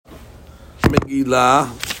Megillah,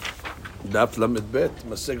 Daf Lamed Bet.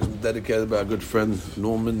 Masech is dedicated by our good friend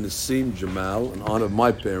Norman Nassim Jamal in honor of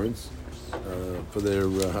my parents for their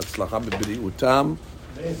Hatzlacha b'Biriutam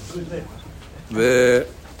ve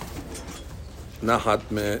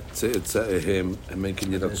Nachat me'Tze'etzaehem Emenkin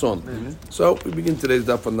Yiratzon. So we begin today's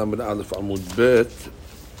Daf on Lamed Aleph Amud Bet,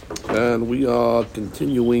 and we are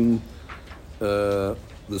continuing the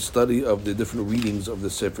study of the different readings of the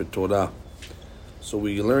Sefer Torah. So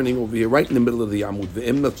we're learning over here, right in the middle of the Amud,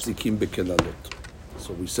 ve'em mafsikim bekelalot.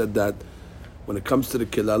 So we said that when it comes to the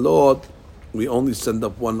kelalot, we only send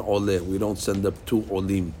up one oleh. We don't send up two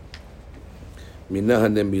olim. Minah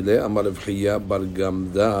hanemile, amar Rav Chiya bar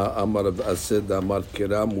Gamda, amar Rav Ased, amar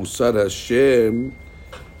Kera, musar Hashem,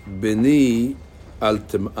 beni al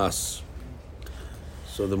tim'as.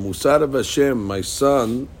 So the musar of Hashem, my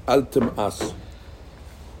son, al tim'as.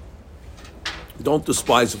 Don't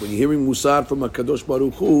despise it. When you're hearing Musar from HaKadosh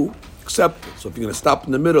Baruch Hu, accept it. So if you're going to stop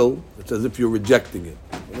in the middle, it's as if you're rejecting it.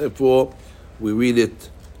 And therefore, we read it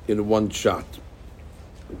in one shot.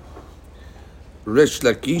 Resh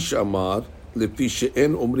Lakish Amar, Lefi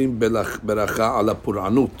she'en omrim beracha ala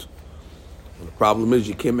pur'anut. The problem is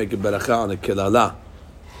you can't make a beracha on a kelala.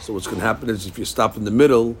 So what's going to happen is if you stop in the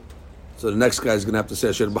middle, so the next guy is going to have to say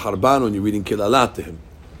Asher B'Harbanu and you're reading kelala to him.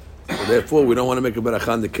 So therefore, we don't want to make a beracha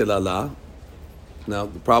on the kelala. Now,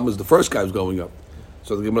 the problem is the first guy is going up.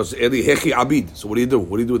 So the Gemara says, Eli Hechi Abid. So what do you do?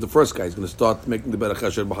 What do you do with the first guy? He's going to start making the Beracha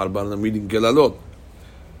Asher B'Harban and I'm reading Gelalot.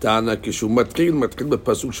 Ta'ana Kishu Matkil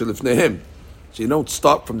B'Pasuk Shelifnehem. So you don't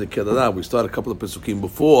start from the Kelalah. We start a couple of Pasukim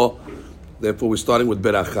before. Therefore, we're starting with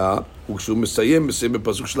Beracha. Ukshu Mesayim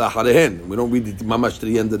B'Pasuk Shla'acharehen. We don't read the Mamash to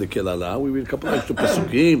the end of the Kelalah. We read a couple of extra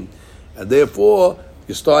Pasukim. And therefore,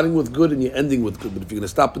 you're starting with good and you're ending with good. But if you're going to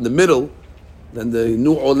stop in the middle, then the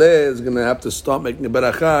new oleh is going to have to start making a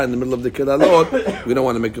beracha in the middle of the kelalot. We don't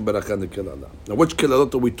want to make a beracha in the kelalot. Now, which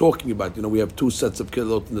kelalot are we talking about? You know, we have two sets of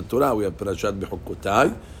kelalot in the Torah. We have Parashat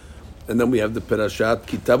Bechukotai, and then we have the Parashat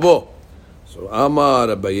Kitavo. So, Amar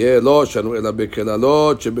Abaye lo shanu ela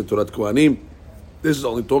bekelalot shebetorat Kohanim. This is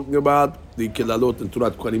only talking about the kelalot in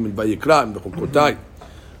Torat Kohanim in Vayikra and Bechukotai.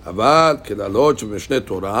 Aval kelalot shebemishne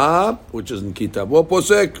Torah, which is in Kitavo,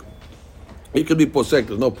 posek. It could be posek.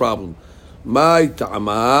 There's no problem. My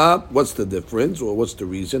ta'ama, what's the difference or what's the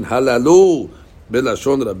reason? Halalu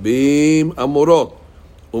belashon rabim amorot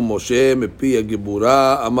Moshe mepi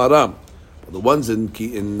gibura amaram. The ones in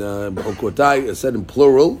Bechukotai are said in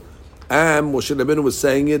plural, and Moshe Rabbeinu was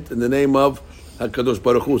saying it in the name of HaKadosh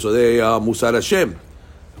Baruch Hu. So they are Musar Hashem.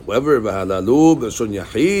 However, halalu belashon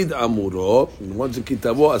yachid amorot, the ones in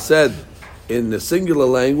Kitavo are said in the singular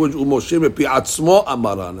language, Moshe mepi atzmo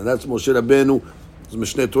amaran, and that's Moshe Rabbeinu.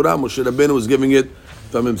 Mishneh Torah, Moshe Rabbeinu was giving it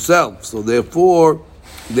from himself. So therefore,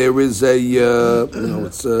 there is a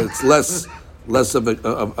it's less of a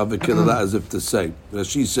kelah, as if to say.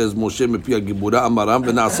 She says Moshe mepi gibura amaram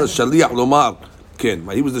v'na'asa shaliach lomar ken.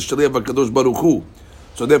 He was the shaliach of HaKadosh Baruch Hu.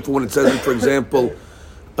 So therefore, when it says, for example,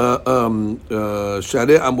 sharei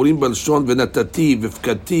amurim b'lshon v'natati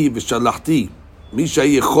v'fkati v'shalachti mi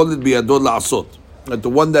sheyicholet biyado la'asot. That the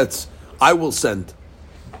one that's I will send.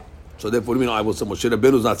 So therefore, I will say Moshe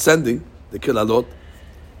Rabbeinu is not sending the kelalot,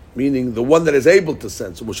 meaning the one that is able to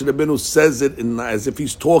send. So Moshe Rabbeinu says it as if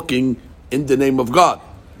he's talking in the name of God.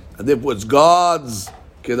 And therefore, it's God's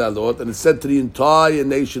kelalot, and it's said to the entire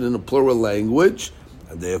nation in a plural language,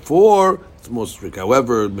 and therefore, it's most strict.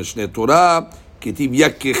 However, Mishneh Torah, Ketiv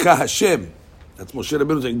Yakecha Hashem. That's Moshe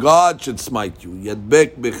Rabbeinu saying, God should smite you.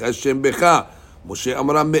 Yadbek Bech Hashem Becha. Moshe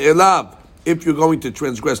Amram Me'elav. If you're going to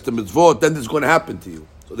transgress the mitzvot, then it's going to happen to you.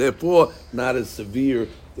 So therefore, not as severe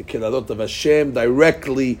the kelalot of Hashem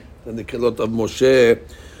directly than the kelalot of Moshe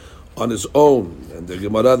on his own. And the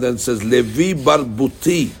Gemara then says, Levi bar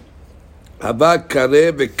Buti, hava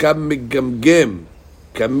kare v'kam megamgem,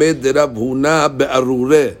 kamed Rav Huna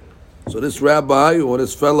be'arure. So this rabbi or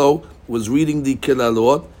this fellow was reading the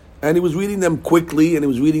kelalot, and he was reading them quickly, and he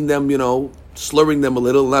was reading them, slurring them a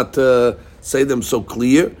little, not to say them so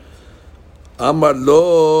clear. Amar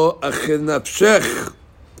lo achen nafshech.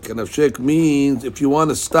 Kanavshek means if you want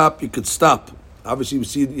to stop, you could stop. Obviously, you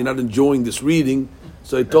see you're not enjoying this reading,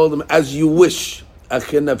 so he told him, as you wish,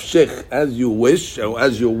 as you wish, or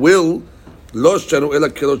as you will. Lo shanu ela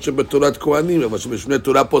kelot shebetorat kohanim, v'shemishne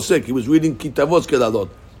Torah posek. He was reading Kitavos kelalot,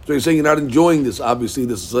 so he's saying you're not enjoying this. Obviously,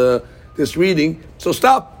 this reading, so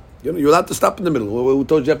stop. You're allowed to stop in the middle. Who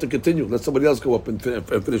told you have to continue? Let somebody else go up and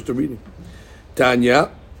finish the reading. Tanya,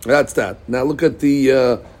 that's that. Now look at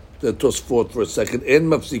the Tosfot for a second. En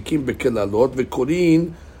mafsikim bekelalot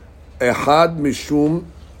v'korin ehad mishum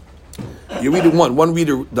You're reading one. One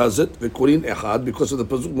reader does it. V'korin echad because of the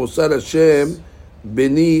pasuk Mosar Hashem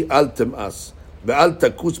beni al tem'as ve'al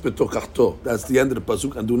takutz betokachto. That's the end of the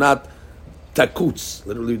pasuk. And do not takutz.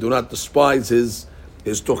 Literally, do not despise his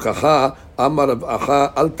tochacha. Amar of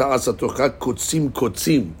acha al ta'asa tochacha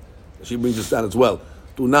kotzim. She brings this down as well.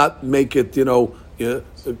 Do not make it,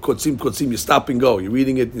 kotzim. You stop and go. You're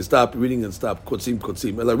reading it, you stop. You're reading and stop.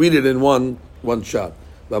 Kotzim. And I read it in one shot.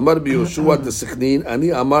 V'amar b'Yoshua t'Sichnin ani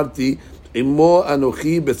amarti imo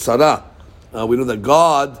anochi betzara. We know that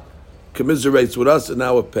God commiserates with us in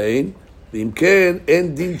our pain. V'imken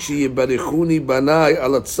en din sheyibarichuni banai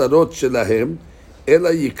al hatzarot shelahem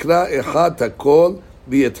ela yikra echad hakol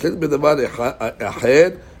v'yetchil b'davar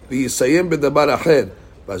acher v'yisayem b'davar acher.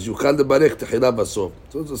 So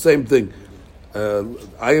it's the same thing.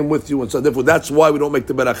 I am with you, and so therefore that's why we don't make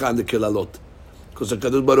the beracha and the kilalot, because the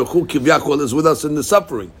Kadosh Baruch Hu Kivyachol is with us in the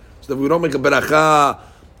suffering. So if we don't make a beracha,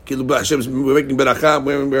 we're making beracha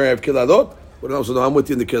when we have kilalot. But also, no, I'm with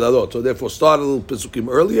you in the kilalot. So therefore, start a little pesukim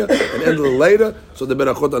earlier and end a little later, so the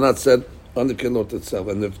berachot are not said on the kilalot itself.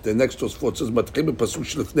 And the next Tosfot says, "Matchim pasuk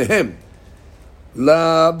shlefnehem,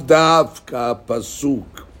 lav davka pasuk."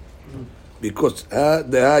 Because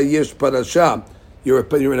the yesh parasha, you're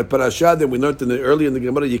in a parasha. Then we learned earlier in the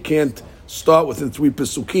Gemara, you can't start within 3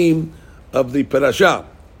 pesukim of the parasha.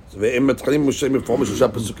 So it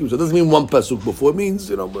doesn't mean 1 pasuk before. It means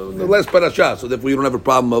the last parasha. So therefore you don't have a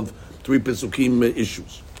problem of 3 pesukim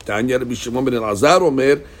issues. Tanya Rabbi Shimon ben Elazar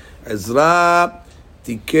Omer, Ezra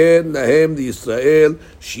tiken lahem Yisrael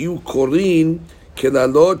shiu korin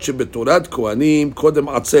kelalot shebetorat kohanim kodem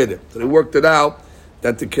atzeret. So they worked it out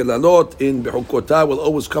that the kelalot in Behukotah will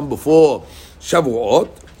always come before Shavuot,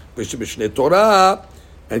 B'Shnei Torah,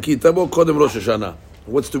 and Kitabo Kodem Rosh Hashanah.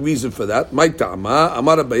 What's the reason for that? My ta'ama,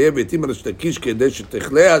 Amar Abaye v'etim Rosh Takish kedei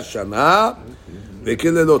shetechlei Hashanah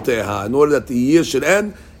v'keleloteha. In order that the year should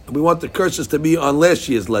end, and we want the curses to be on last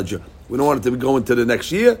year's ledger. We don't want it to be going to the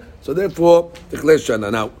next year, so therefore, Techlei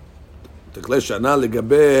Shana. Now, Techlei Shana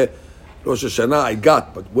legabe Rosh Hashanah I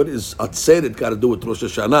got, but what is Atzeret got to do with Rosh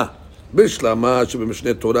Hashanah? בשלמה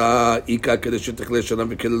שבמשנה תורה עיקר כדי שתכלה שנה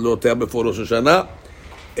וכללותיה בפור ראש השנה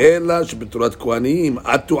אלא שבתורת כהנים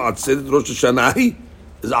עטו עצרת ראש השנה היא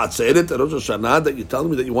is עצרת ראש השנה that you tell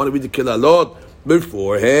me that you want to read the כללות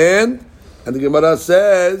beforehand and the Gemara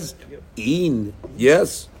says in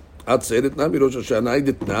yes עצרת נמי ראש השנה היא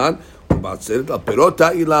דתנן ובעצרת על פירות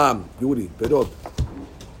האילם יורי פירות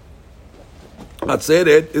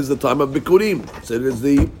עצרת is the time of ביקורים עצרת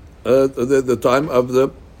is the time of the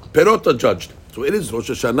Perot are judged. So it is Rosh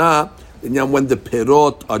Hashanah, and when the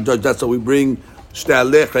Perot are judged, that's how we bring Shtei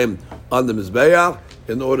Alechem on the Mizbeach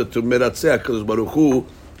in order to Meratzeh HaKadosh Baruch Hu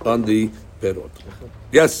on the Perot.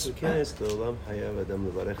 Yes?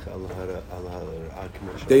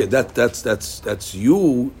 That's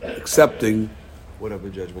you accepting whatever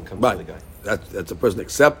judgment comes right. to the guy. That's a person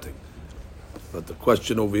accepting. But the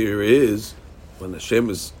question over here is, when Hashem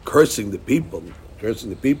is cursing the people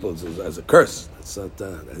as a curse. It's not,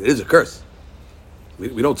 it is a curse.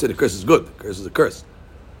 We don't say the curse is good. The curse is a curse.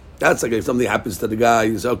 That's like if something happens to the guy,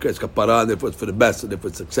 you say, okay, it's kapara, and therefore it's for the best, and therefore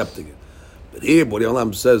it's accepting it. But here, Borei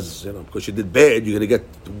Olam says, because you did bad, you're going to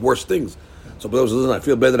get the worst things. So for those who listen, I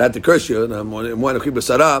feel bad that I had to curse you, and I'm one of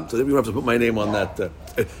Sarah, so then you don't have to put my name on that. The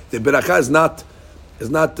beracha is not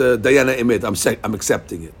Dayana Emet. I'm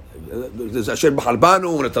accepting it. There's Asher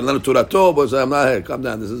B'Halbanu, and Etananu Turato, but I'm not here. Calm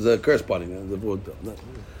down. This is a curse parting.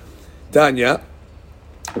 Tanya,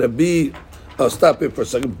 Rabbi, I'll stop here for a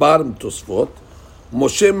second. Bottom Tosfot.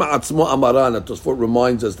 Moshe Ma'atzmo Amaran. Tosfot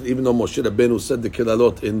reminds us that even though Moshe Rabbeinu said the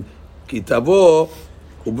Kilalot in Kitavo,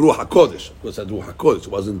 Ubruch HaKodesh. Of course, that Ruach HaKodesh. It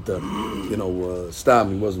wasn't,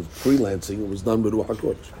 Stam. He wasn't freelancing. It was done with Ruach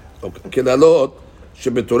HaKodesh. Okay. Kilalot,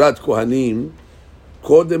 Shebetorat Kohanim,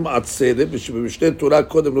 קודם עצרת, ושבמשנה תורה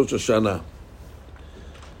קודם ראש השנה.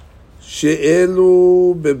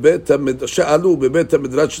 שאלו בבית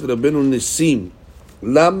המדרש של רבנו ניסים,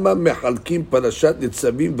 למה מחלקים פרשת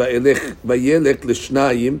ניצבים וילך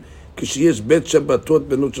לשניים, כשיש בית שבתות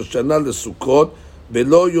בין ראש השנה לסוכות,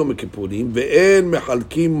 ולא יום הכיפורים, ואין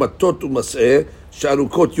מחלקים מטות ומסעה,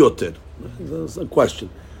 שארוכות יותר? That's a question.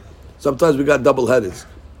 Sometimes we got double headers.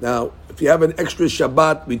 Now, if you have an extra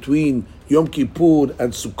Shabbat between Yom Kippur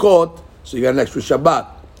and Sukkot, so you got an extra Shabbat.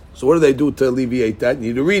 So what do they do to alleviate that?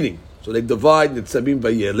 You need a reading. So they divide Nitzavim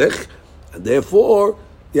Vayelech, and therefore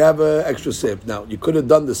you have an extra sef. Now, you could have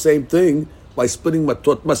done the same thing by splitting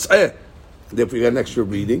Matot Mas'eh. Therefore you got an extra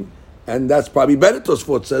reading. And that's probably better,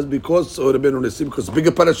 Tosfot says, because it's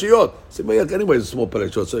bigger parashiyot. Anyway, it's a small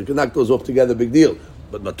parashiyot, so you can knock those off together, big deal.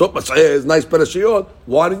 But Matot Mas'eh is nice parashiyot.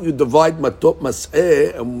 Why don't you divide Matot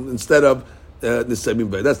Mas'eh instead of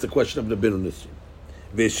Nitzavim? That's the question of the Rabbeinu Nissim.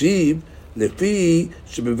 Veshiv, לפי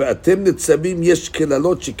שבבאתם ניצבים יש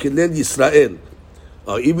קללות שקילל ישראל.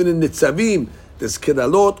 Even in Nitzavim, there's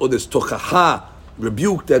קללות or there's תוכחה,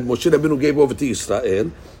 rebuke that Moshe Rabbeinu gave over to Israel.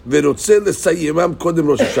 ורוצה לסיימם קודם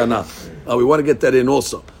ראש השנה. We want to get that in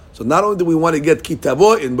also. So not only do we want to get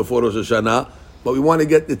Kitavo in before Rosh Hashanah, but we want to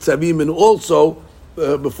get Nitzavim in also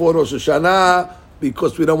before Rosh Hashanah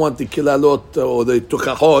because we don't want the קללות or the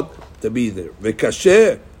תוכחות to be there.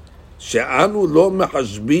 וקשה שאנו לא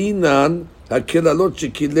מחשבינן הקללות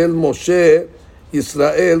שקילל משה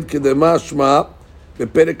ישראל כדמשמע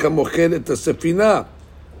בפרק המוחל את הספינה.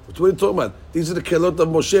 What are you talking about? These are the קללות of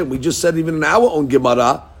Moshe. We just said even in our own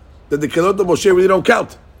Gemara that the קללות of Moshe really don't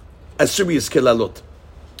count as serious קללות.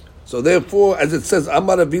 So therefore, as it says,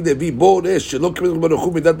 אמר אבי לוי בוא ראה שלא כבוד ברוך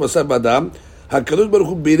הוא מידת בשר ודם, הקדוש ברוך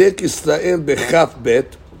הוא בירך ישראל בכ"ב,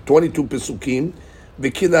 22 פסוקים,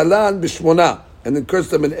 וקיללן בשמונה, and then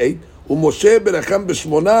cursed them in 8, ומשה ברחם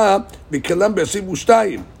בשמונה, וקלם ב22,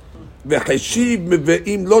 וחשיב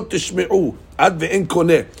מבאים לא תשמעו, עד ואין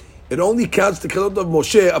קונה. It only counts the kilot of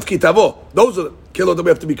Moshe of Kitavo. Those are the kilot that we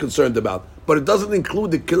have to be concerned about. But it doesn't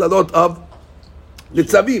include the kilot of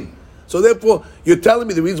Nitzavim. So therefore, you're telling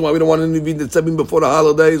me the reason why we don't want to read Nitzavim before the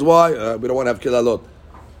holidays. Why? We don't want to have kilalot.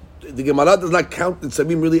 The Gemara does not count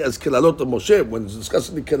Nitzavim really as kilalot of Moshe. When it's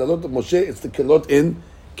discussing the kilalot of Moshe, it's the kilot in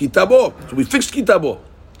Kitabo. So we fixed Kitabo.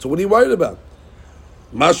 So what are you worried about?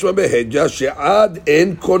 Mashma behedja she'ad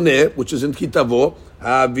en koneh, which is in Kitavo,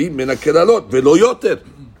 havi min kilalot velo yoter.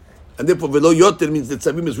 And therefore, velo yoter means that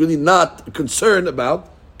Tzavim is really not concerned about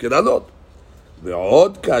kilalot.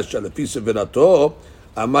 Ve'od kasha lefi severato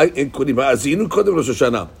amay en konim ha'azinu kodem Rosh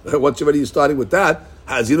Hashanah. Once you're already starting with that,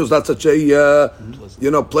 ha'azinu is not such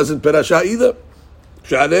a pleasant parasha either.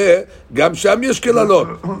 שהרי גם שם יש קללות,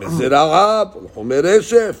 מזר הרב, חומר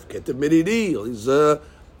רשף, כתב מרירי, all these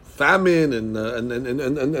famine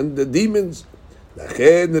and the demons.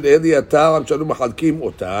 לכן נראה לי הטעם שאנו מחלקים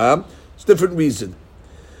אותם, it's a different reason,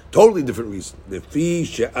 totally different reason. לפי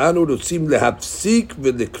שאנו רוצים להפסיק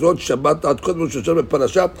ולקרות שבת עד קודם ראש השנה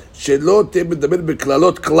בפרשה, שלא תהיה מדבר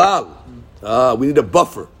בקללות כלל. We need a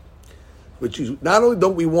buffer, which is, not only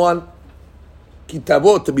don't we want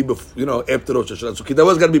Kitavo to be before, after Rosh Hashanah. So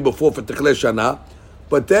Kitavo's got to be before for Techlei Shana,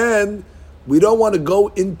 but then we don't want to go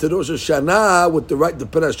into Rosh Hashanah with the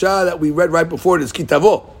parasha that we read right before it is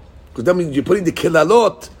Kitavo, because that means you're putting the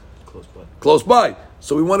Kilalot close by.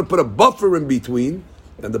 So we want to put a buffer in between,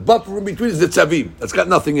 and the buffer in between is the Tzavim. That's got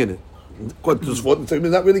nothing in it. Tzavim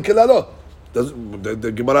is not really Kilalot.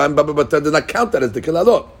 The Gemara and Baba Bata does not count that as the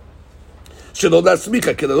Kilalot. Shelo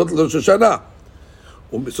Smicha Kilalot Rosh Hashanah.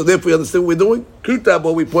 So therefore, you understand what we're doing?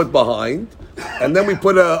 Kitabo we put behind, and then we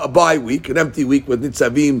put a bye week, an empty week with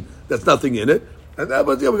Nitzavim that's nothing in it, and that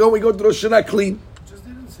was we go to Rosh Hashanah clean. Just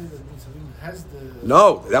didn't say that Nitzavim has the.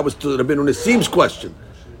 No, that was to Rabbeinu Nissim's question.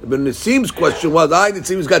 Rabbeinu Nissim's question was,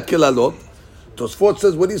 Nitzavim's got kilalot. Tosfot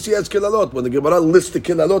says, what do you see as kilalot? When the Gemara lists the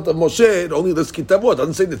kilalot of Moshe, it only lists Kitavot. It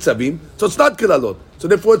doesn't say Nitzavim, so it's not kilalot. So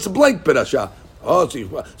therefore, it's a blank parasha. So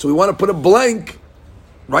we want to put a blank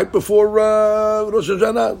right before Rosh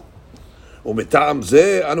Hashanah. ומטעם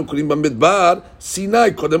זה אנו קוראים במדבר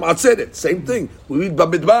סיני קודם עצרת. Same thing. We read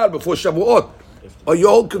במדבר before Shavuot. Your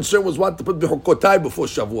whole concern was what to put Bechukotai before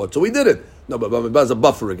Shavuot. So we did it. No, but במדבר is a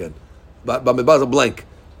buffer again. במדבר is a blank.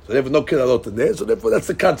 So therefore no קללות in there. So therefore that's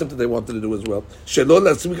the concept that they wanted to do as well. שלא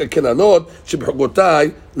להסמיך הקללות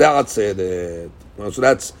שבחוקותיי לעצרת. So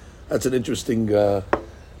that's an interesting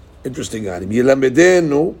item.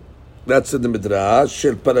 ילמדנו, that's in the Midrash,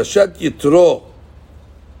 של פרשת יתרו.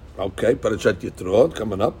 Okay, פרשת יתרו,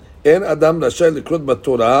 coming up. אין אדם רשאי לקרות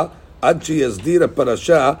בתורה עד שיסדיר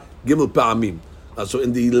הפרשה ג' פעמים. So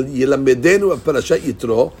in the ילמדנו of פרשת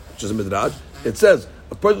יתרו, which is a Midrash, it says,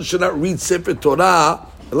 a person should not read Sefer Torah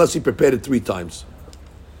unless he prepared it 3 times.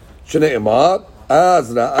 שנאמר,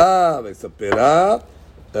 אז ראה וספרה,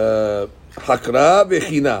 חקרה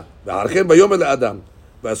וכינה, ואחרי ביום אל האדם,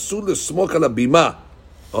 ואסור לסמוך על הבימה.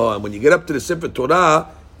 And when you get up to the Sefer Torah,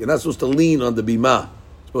 you're not supposed to lean on the bima.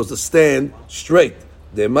 You're supposed to stand straight.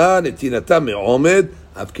 Dema netinata me'omed,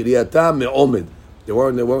 avkiriyata me'omed. There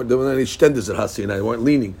weren't any shtenders at Har Sinai. They weren't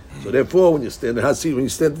leaning. So therefore, when you stand at when you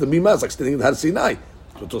stand at the bima, it's like standing at Har Sinai.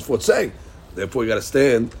 That's what Tosfot saying. Therefore, you got to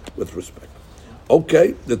stand with respect.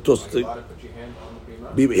 Okay, the Tosfot. Put your hand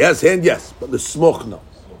on the bima. Yes, hand, yes, but the smoke, no.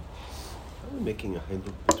 Making a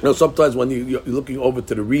hand. Sometimes when you're looking over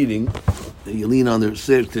to the reading, you lean on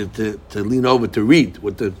the to lean over to read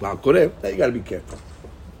with the Ba'al Koreh. You got to be careful.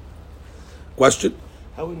 Question?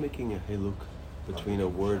 How are we making a haluk? between a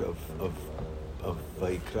word of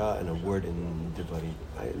Vayikra and a word in Devarim.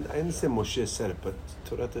 I understand Moshe said it, but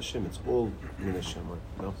Torah Hashem, it's all Min Hashem,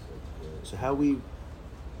 no? So how we...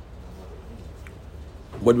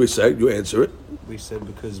 What did we say? You answer it. We said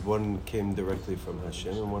because one came directly from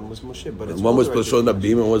Hashem and one was Moshe, but it's One was Lashon Lashon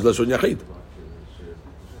Nabim and one was Lashon Yachid.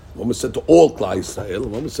 One was sent to all Klal Yisrael,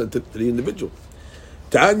 and one was sent to the individual.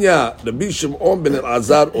 Tanya, Rabbi Shimon ben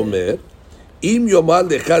Elazar Omer, Im Yomar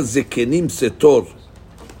Lecha Zekenim Setor.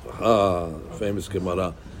 Famous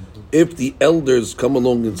Gemara. If the elders come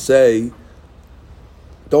along and say,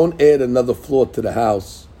 don't add another floor to the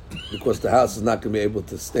house, because the house is not going to be able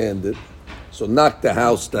to stand it, so knock the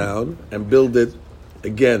house down and build it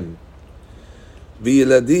again.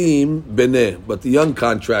 V'yeladim beneh, but the young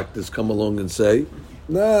contractors come along and say,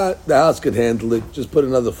 nah, the house could handle it, just put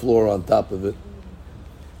another floor on top of it.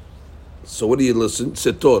 So what do you listen?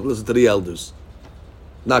 Setor, listen to the elders.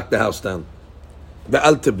 Knock the house down.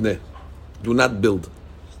 Ve'al tibneh, do not build.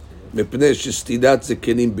 Mipnei shestidat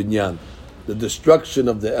zekenim binyan. The destruction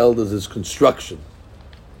of the elders is construction.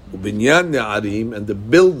 Ubinyan ne'arim, and the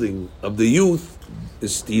building of the youth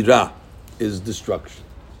is stira, is destruction.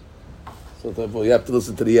 So therefore you have to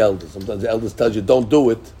listen to the elders. Sometimes the elders tell you don't do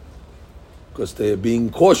it because they're being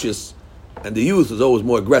cautious, and the youth is always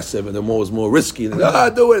more aggressive and they're always more risky. And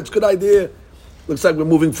they do it, it's a good idea. Looks like we're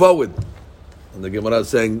moving forward. And the Gemara is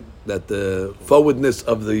saying that the forwardness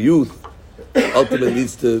of the youth ultimately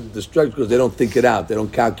leads to destruction because they don't think it out, they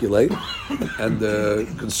don't calculate. And the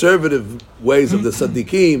conservative ways of the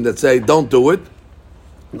Tzaddikim that say don't do it,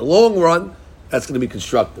 in the long run, that's going to be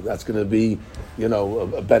constructive. That's going to be,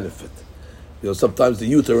 a benefit. Sometimes the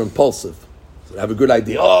youth are impulsive. So they have a good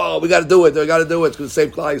idea. Oh, we got to do it. We got to do it. It's going to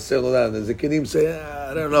save Klal Yisrael. And the Zikanim say,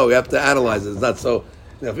 I don't know. We have to analyze it. It's not so.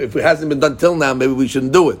 If it hasn't been done till now, maybe we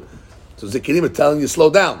shouldn't do it. So Zikanim are telling you slow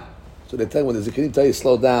down. So they tell you, when the Zikanim tell you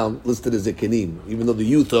slow down, listen to the Zikanim. Even though the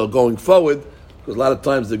youth are going forward, because a lot of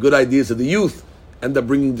times the good ideas of the youth end up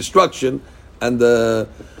bringing destruction. And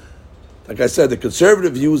like I said, the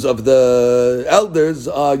conservative views of the elders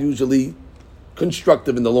are usually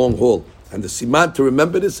constructive in the long haul. And the siman to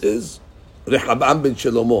remember this is Rehavam ben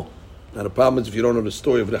Shlomo. Now the problem is if you don't know the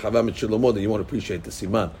story of Rehavam ben Shlomo, then you won't appreciate the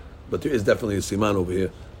siman. But there is definitely a siman over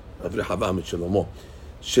here of Rehavam ben Shlomo.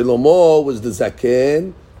 Shlomo was the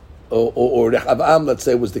zaken, or Rehavam, let's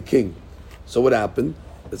say, was the king. So what happened?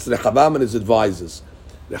 It's Rehavam and his advisors.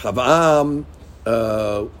 Rehavam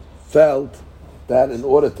felt that in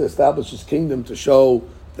order to establish his kingdom, to show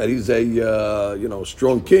that he's a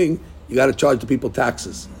strong king, you got to charge the people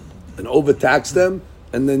taxes and overtax them,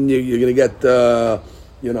 and then you're going to get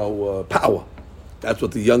power. That's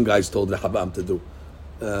what the young guys told Rehavam to do,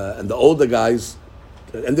 and the older guys,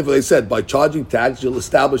 and therefore they said, by charging tax, you'll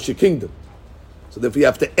establish your kingdom. So therefore you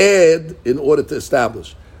have to add in order to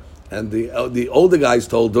establish. And the older guys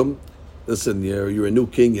told them, listen, you're a new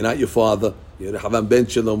king, you're not your father, you're Rehavam ben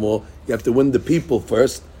Shlomo, you have to win the people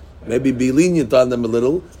first, maybe be lenient on them a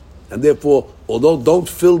little, and therefore, although don't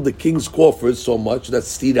fill the king's coffers so much,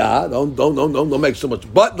 that's stira, don't make so much,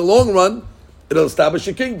 but in the long run, it'll establish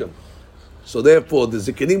a kingdom. So therefore, the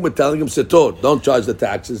Zikanim were telling him, Setor, don't charge the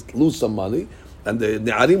taxes, lose some money, and the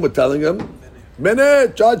Ne'arim were telling him,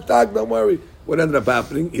 Meneh, charge tax, don't worry. What ended up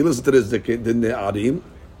happening, he listened to the Ne'arim,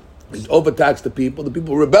 he overtaxed the people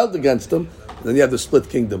rebelled against him, and then you have the split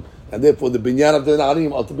kingdom. And therefore, the binyan of the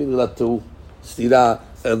Ne'arim ultimately led to stira,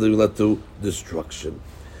 and led to destruction.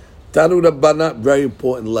 Tanu Rabbana, very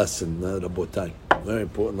important lesson, Rabbotai. Very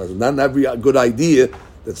important lesson. Not every good idea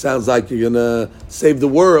that sounds like you're going to save the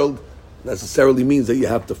world necessarily means that you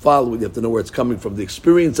have to follow it. You have to know where it's coming from. The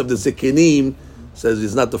experience of the Zikanim says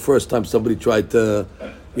it's not the first time somebody tried to,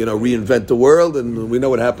 reinvent the world, and we know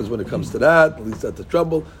what happens when it comes to that. At least that's the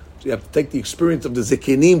trouble. So you have to take the experience of the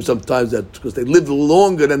Zikanim sometimes, that because they lived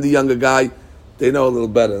longer than the younger guy, they know a little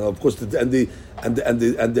better. And of course, the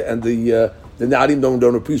Ne'arim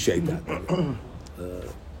don't appreciate that.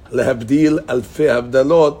 Lehavdil alfei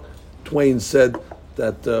havdalot. Twain said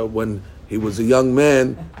that when he was a young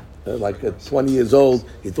man, like at 20 years old,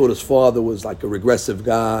 he thought his father was like a regressive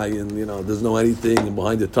guy and, doesn't know anything and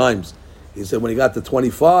behind the times. He said when he got to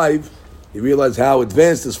 25, he realized how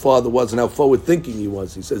advanced his father was and how forward-thinking he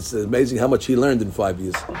was. He says it's amazing how much he learned in 5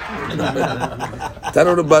 years.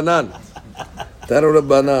 Tanu Rabbanan.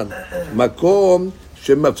 Makom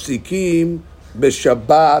shemafsikim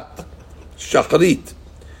b'Shabbat Shacharit.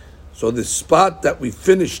 So the spot that we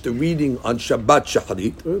finished the reading on Shabbat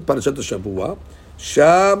Shacharit, Parashat Shavua,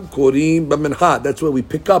 Sham Korim b'Mincha. That's where we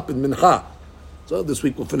pick up in Mincha. So this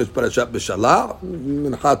week we'll finish Parashat B'Shalach.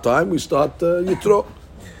 Mincha time we start Yitro.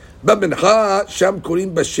 B'Mincha Sham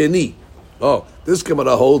Korim b'Sheni. Oh, this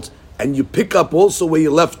Gemara holds, and you pick up also where you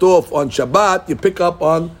left off on Shabbat, you pick up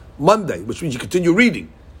on Monday, which means you continue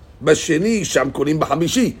reading. Basheni, Sham Korim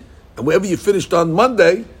B'Hamishi. And wherever you finished on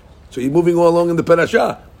Monday, so you're moving all along in the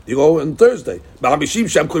parasha, you go on Thursday. B'Hamishim,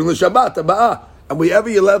 Sham Korim L'Shabbat, Aba'ah. And wherever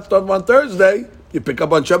you left on Thursday, you pick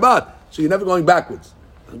up on Shabbat. So you're never going backwards.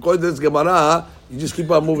 According to this Gemara, you just keep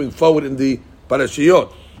on moving forward in the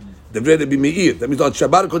parashiyot. Devrei Rabbi Meir. That means on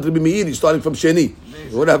Shabbat, according to Rabbi Meir, you're starting from Sheni.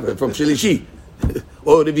 Whatever, from Shelishi.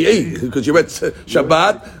 Or Revi'i, because you read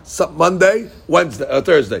Shabbat, Monday, Wednesday,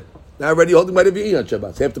 Thursday. Now already holding my Revi'i on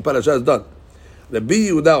Shabbat. Half the parasha is done. Rabbi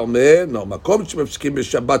Yehuda Omer, no, Makom Shemefskim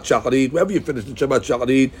b'Shabbat Shacharit, wherever you finish in Shabbat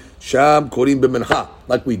Shacharit, Sham Korim b'Mencha,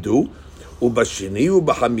 like we do. Ubashini,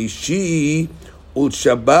 Ubahamishi,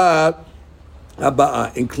 Shabbat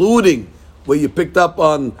Haba'a, including where you picked up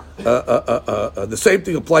on the same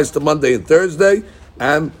thing applies to Monday and Thursday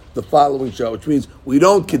and the following show, which means we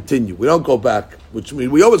don't continue, we don't go back, which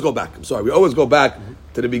means we always go back. I'm sorry, we always go back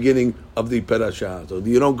to the beginning of the parasha. So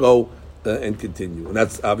you don't go and continue, and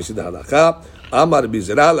that's obviously the halakha. Amar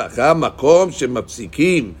bizera halakha makom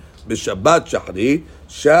shemapsikim b'Shabbat Shacharit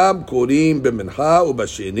sham korim b'Mincha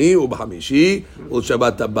u'Basheni u'B'Hamishi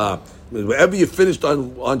u'Shabbat haba. Wherever you finished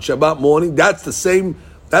on Shabbat morning, that's the same.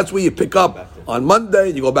 That's where you pick up on Monday,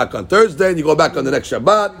 and you go back on Thursday, and you go back on the next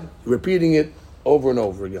Shabbat, repeating it over and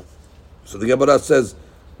over again. So the Gemara says,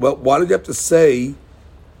 well, why did you have to say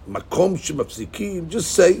makom shemapsikim?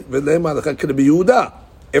 Just say v'leim halakha k'Rabbi Yehuda.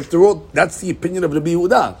 After all, that's the opinion of Rabbi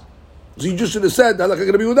Yehuda. So you just should have said halakha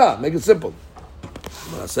k'Rabbi Yehuda. Make it simple.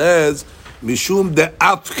 Gemara says mishum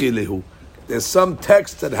de'afchilehu. There's some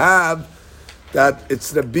texts that have that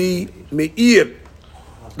it's Rabbi Meir.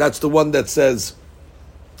 That's the one that says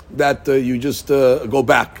that you just go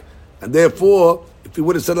back, and therefore, if you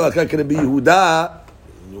would have said halakha k'Rabbi Yehuda,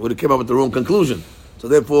 you would have came up with the wrong conclusion. So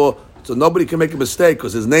therefore, so nobody can make a mistake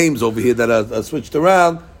because his names over here that are switched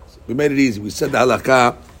around. We made it easy. We said the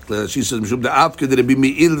halakha. She says mishum de'afke de Rabbi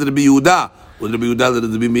Meir de Rabbi Yehuda, or Rabbi Yehuda de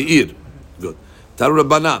Rabbi Meir. Good. Taru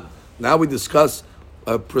Rabbanan. Now we discuss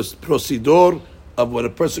a procedure of when a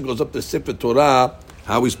person goes up to Sefer Torah,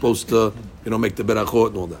 how he's supposed to, make the berachot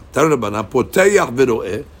and all that. Taru Rabbanan poteyach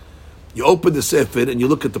v'ro'eh. You open the Sefer and you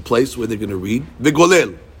look at the place where they're going to read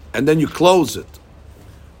v'golel, and then you close it.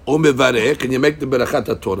 O mevarech, and you make the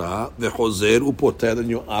berachat Torah v'chozer upoter, and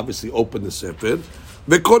you obviously open the Sefer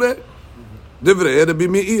v'koreh divrei Rabbi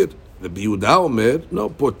Meir. Rabbi Yehuda Omer, no,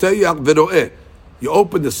 poteyach v'ro'eh. You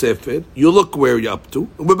open the Sefer, you look where you're up to,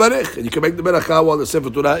 and you can make the beracha while the Sefer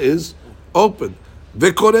Torah is open.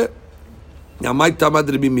 V'koreh. Now, my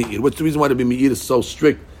tamad Rabbi Meir. What's the reason why Rabbi Meir is so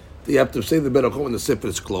strict? You have to say the beracha when the Sefer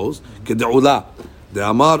is closed. Ked'ula.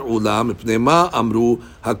 De'amar ulam, mipnei ma amru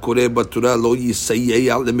hakoreh b'Torah lo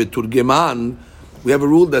yisayeh lemeturgeman. We have a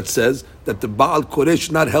rule that says that the Baal Koreh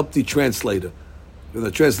should not help the translator. When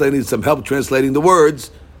the translator needs some help translating the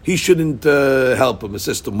words, he shouldn't help him,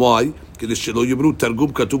 assist him. Why? Because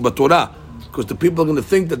the people are going to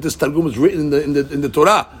think that this targum is written in the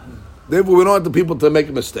Torah. Therefore, we don't want the people to make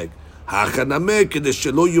a mistake. If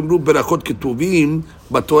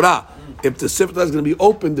the Sefer Torah is going to be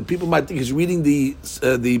open, the people might think he's reading the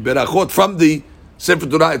berachot from the Sefer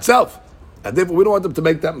Torah itself, and therefore we don't want them to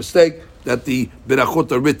make that mistake that the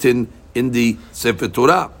berachot are written in the Sefer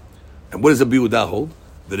Torah. And what does Rabbi Yehuda hold?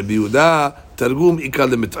 The Rabbi Yehuda targum ikal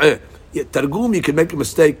lemit'eh. Yeah, targum you can make a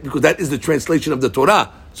mistake because that is the translation of the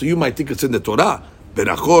Torah, so you might think it's in the Torah.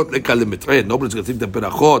 Berachot ikal lemit'eh. Nobody's going to think that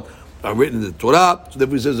berachot are written in the Torah, so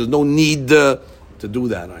therefore he says there's no need to do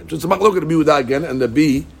that. Right? So it's a machlok Rabbi Yehuda again and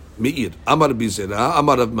Rabbi Meir. Amar Rabbi Zera,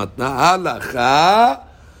 Amar Rav Matna, halacha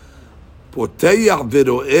poteyach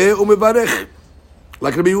v'ro'eh umevarech,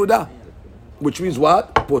 like Rabbi Yehuda, which means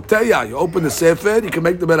what? Poteyach, you open the Sefer, you can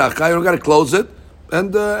make the beracha, you don't got to close it,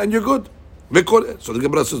 and you're good. So the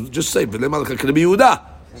Gemara says, just say v'lema like Rabbi Yehuda.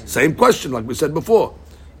 Same question, like we said before.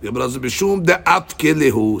 The Gemara says b'shum de'afke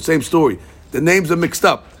lehu. Same story. The names are mixed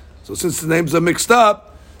up. So since the names are mixed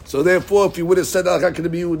up, so therefore, if you would have said halakha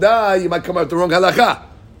Rabbi Yehuda, you might come out with the wrong halakha.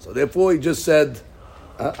 So therefore, he just said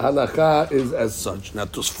halakha is as such. Now,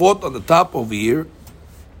 Tosfot on the top over here.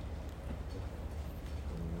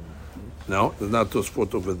 No, there's not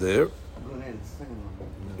Tosfot over there.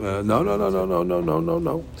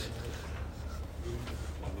 No.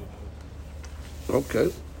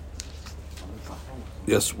 Okay.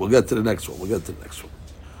 Yes, we'll get to the next one.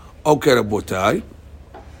 Okay, Rabotai.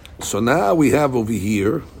 So now we have over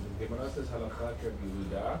here. Gemara says halakha Rabbi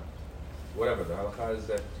Yehuda. Whatever, the halakha is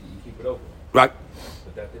that you keep it open. Right.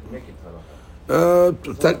 But that didn't make it halakha.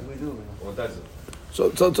 Or does it?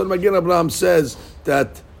 So Magen Abraham says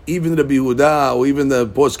that even the Yehuda or even the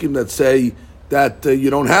poskim that say that you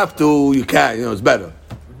don't have to, you can. It's better.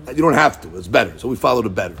 You don't have to. It's better. So we follow the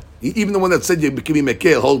better. Even the one that said you can be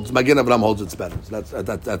Mekil holds Magen Avraham holds it's better. So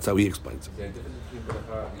that's how he explains it.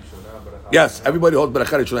 Yes, everybody holds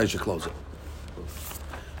Beracha Rishonah. You should close it.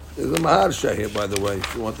 There's a Maharsha here, by the way.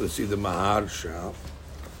 If you want to see the Maharsha.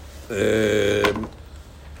 The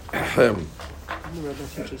rabbi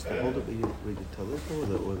teaches to hold up the telephone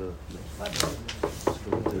or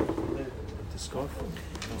the scarf.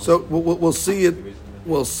 So we'll see it.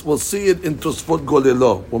 We'll see it in Tosfot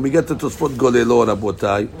Golelo when we get to Tosfot Golelo,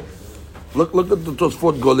 Rabotai. Look at the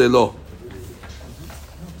Tosfot Golelo.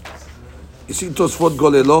 You see Tosfot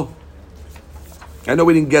Golelo? I know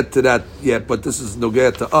we didn't get to that yet, but this is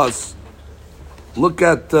nogea to us. Look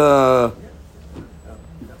at.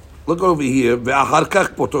 Look over here. At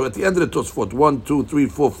the end of the Tosfot, 1, 2, 3,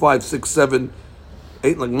 4, 5, 6, 7,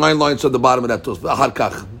 8, like 9 lines on the bottom of that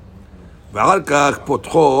Tosfot. ואחר כך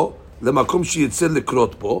פותחו למקום שיצא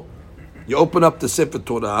לקרות פה. You open up the Sefer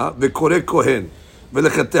Torah וקורא כהן.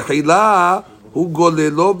 ולכתחילה הוא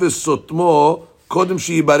גוללו וסותמו קודם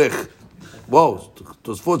שיברך. Whoa,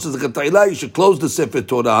 Tosfot says לכתחילה you should close the Sefer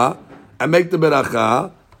Torah and make the beracha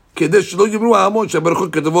כדי שלא יאמרו ההמון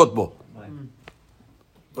שהברכות כתובות בו.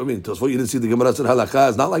 I mean, Tosfot, you didn't see the Gemara said halakha.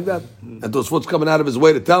 It's not like that. And Tosfot's coming out of his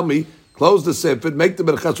way to tell me, close the sefer, make the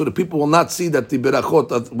beracha, so the people will not see that the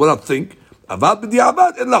berachot will not think. Avad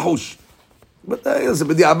b'di'avad en lahush. But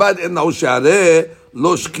b'di'avad en lahush hareh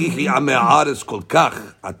lo shkichi amei haaretz kol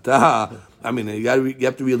kach. Ata. I mean, you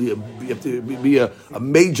have to be a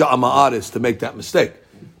major ama'aris to make that mistake.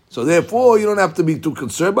 So therefore, you don't have to be too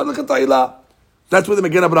concerned. But look at Ta'ilah. That's where the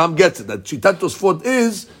Magen Avraham gets it. That Shitat Tosfot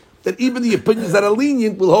is that even the opinions that are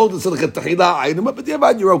lenient will hold the Tzedakah Tahila item, but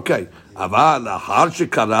you're okay. Aval lahar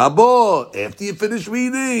shekarabo, after you finish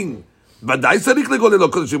reading, Vaday tzarich legolelo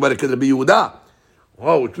kodesh yibarek Rabbi Yehuda.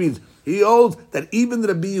 Oh, which means he holds that even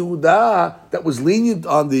Rabbi Yehuda that was lenient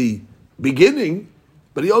on the beginning,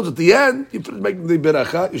 but he holds at the end, you finish making the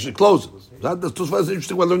beracha, you should close it. That's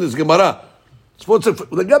interesting when I learned this Gemara. Suppose at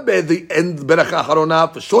the end beracha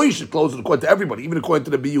harona, for sure you should close it according to everybody, even according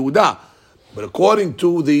to Rabbi Yehuda. But according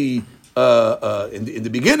to the in the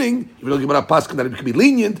beginning, even though Gemara Paskin that it can be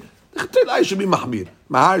lenient, the Chetayla should be mahmir.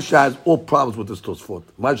 Maharsha has all problems with this Tosfot.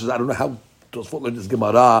 Maharsha says, I don't know how Tosfot learned this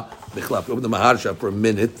Gemara. Open the Maharsha for a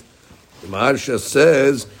minute. The Maharsha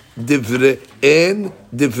says, Divrehem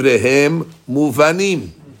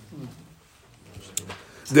muvanim.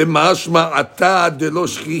 The mashma ata de lo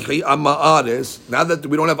shchichi amaares. Now that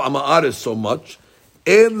we don't have amaares so much,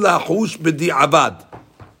 en lahush b'di'avad.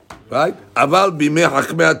 Right? Aval bimei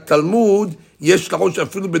hakmei Talmud yesh lahush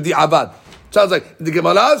afilu b'di'avad. Sounds like in the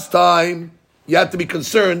Gemara's time, you had to be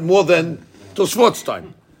concerned more than Tosfot's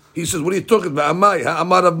time. He says, what are you talking about?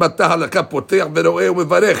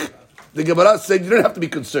 The Gemara said you don't have to be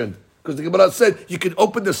concerned. Because the Gemara said you can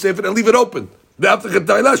open the Sefer and leave it open. Even the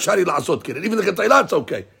Chetayla, it's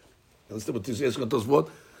okay. Understand what he's asking Tosfot?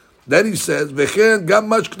 Then he says, וכן גם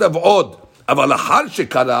מה שכתב עוד, אבל לאחר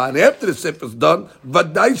שקרא, and after the Sefer is done,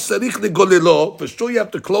 ודאי צריך לגוללו, for sure you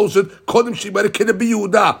have to close it, קודם שיברא כרבי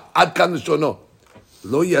יהודה, עד כאן לשונו.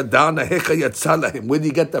 לא ידע נהיך יצא להם. Where do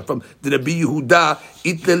you get that from? The Rabbi Yehuda,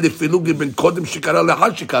 איתלה לפילוגים בין קודם שקרא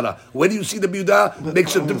לאחר שקרא. Where do you see the Rabbi Yehuda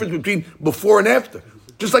makes a difference between before and after?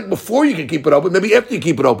 Just like before you can keep it open, maybe after you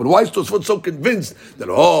keep it open. Why is Tosfot so convinced that,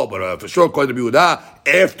 for sure, according to Yehuda,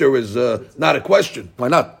 after is not a question? Why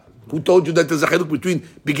not? Who told you that there's a chiluk between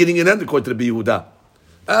beginning and end according to the Yehuda?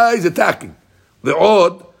 He's attacking. The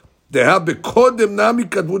odd, they have the kodem nami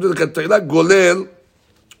kadvud lekatayla golel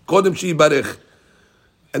kodem sheyibarech.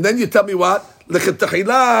 And then you tell me what?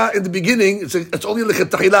 Lekatayla in the beginning, it's only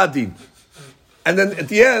lekatayla din. And then at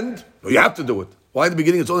the end, you have to do it. Why in the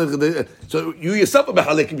beginning it's only so you yourself are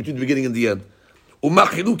mahalekim between the beginning and the end. Uma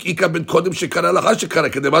chiluk ika ben kodem shekara lacha shekara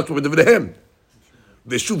kedematu b'devrehem.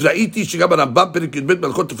 ושוב ראיתי שגם הרמב"ם פרק י"ב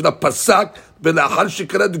בהלכות תפילה פסק ולאחר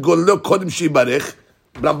שקרא דגוללו קודם שיברך.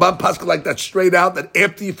 Rambam pasuk like that straight out that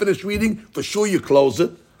after you finish reading, for sure you close it.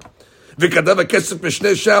 וכתב הכסף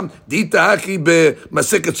משנה שם דאיתא הכי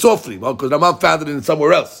במסכת סופרי, because Rambam found it in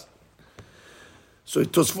somewhere else. So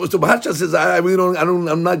Maharsha says,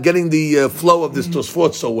 I'm not getting the flow of this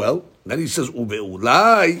Tosfot so well. Then he says,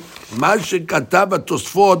 ובאולי מה שכתב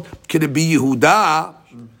התוספות כרבי יהודה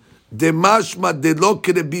Demashma de lo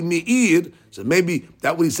Rabbi Meir. So maybe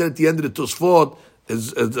that what he said at the end of the Tosfot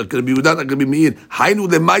is Rabbi Yehuda, not Rabbi Meir. Hainu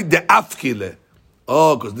lemay de afkile.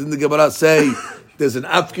 Oh, because didn't the Gemara say there's an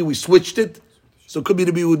afki? We switched it, so it could be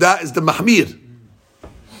Rabbi Yehuda is the mahmir.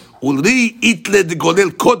 Ulri itle de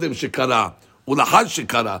golel kodem shekara ulahar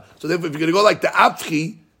shekara. So therefore, if you're going to go like the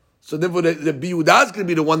afki, So therefore, the Biyudah is going to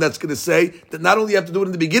be the one that's going to say that not only you have to do it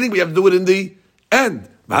in the beginning, but you have to do it in the end.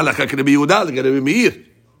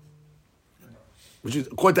 Which is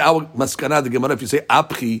according to our maskana, the Gemara. If you say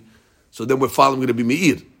apchi, so then we're following the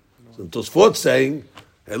Meir. So Tosfot saying,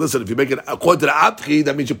 hey, listen, if you make it according to the apchi,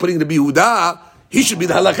 that means you're putting the Biyudah. He should be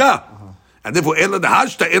the halakha, and therefore ela the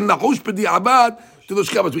hashta en nachush b'di abad.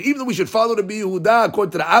 Even though we should follow the Biyudah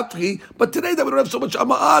according to the apchi, but today that we don't have so much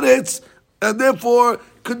amaretz, and therefore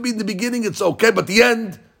could be in the beginning it's okay, but the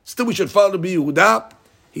end still we should follow the Biyudah.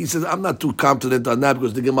 He says I'm not too confident on that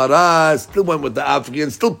because the Gemara still went with the apchi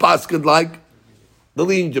and still paskin like the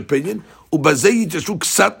lenient opinion. At the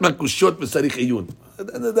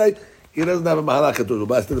end of the day, he doesn't have a mahalakha to do.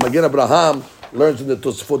 But the Magen Abraham learns in the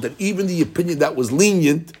Tosafot that even the opinion that was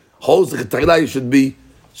lenient holds the Chetayla should be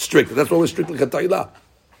strict. That's why we're strictly Chetayla.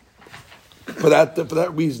 For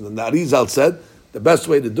that reason. And the Arizal said the best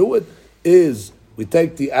way to do it is we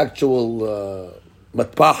take the actual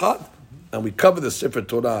matpahat and we cover the Sefer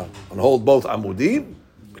Torah and hold both amudim.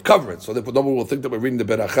 We cover it, so therefore nobody will think that we're reading the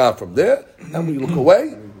beracha from there, and we look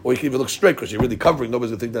away, or you can even look straight because you're really covering.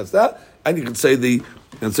 Nobody's gonna think that's that, and you can say the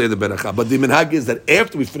beracha. But the minhag is that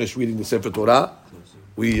after we finish reading the Sefer Torah,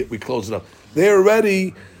 we close it up. There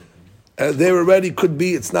already could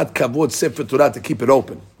be. It's not kavod Sefer Torah to keep it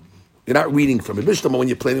open. You're not reading from it. Bishlama when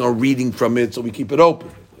you're planning on reading from it, so we keep it open.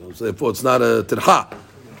 So therefore, it's not a tirha.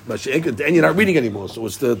 But and you're not reading anymore, so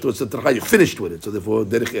it's the tirha. You're finished with it. So therefore,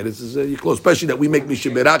 derech eretz is you close. Especially that we make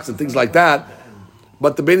mishiberaks and things like that.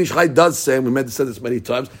 But the Ben Ish Chai does say, and we meant to say this many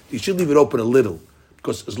times, you should leave it open a little,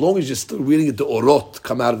 because as long as you're still reading it, the orot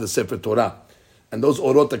come out of the Sefer Torah, and those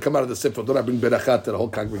orot that come out of the Sefer Torah bring berachat to the whole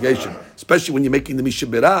congregation. Especially when you're making the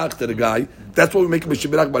mishiberak to the guy. That's why we make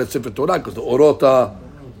mishiberak by the Sefer Torah, because the orot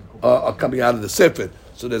are coming out of the Sefer.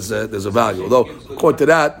 So there's a value. Although according to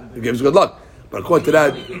that, it gives good luck. But according to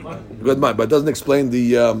that, good mind. But it doesn't explain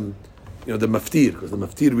the the maftir, because the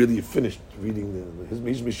maftir really finished reading his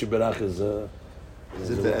mishiberach is the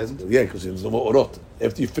end? Yeah, because there's no more orot.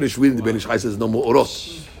 After you finish reading the Ben Ish Chai says no more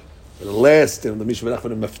orot. But the last the mishiberach for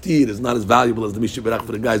the maftir is not as valuable as the mishiberach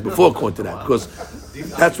for the guys before. According to that, because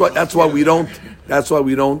that's why we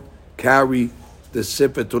don't carry the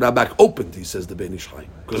Sefer Torah back opened. He says the Ben Ish Chai,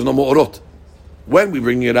 because there's no more orot. When we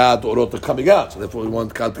bring it out, or orot are coming out, so therefore we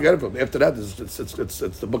want to get it from. After that, it's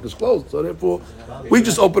the book is closed. So therefore, we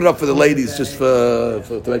just open it up for the ladies, just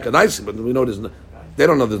to make a nice. But we know they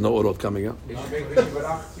don't know there's no orot coming out.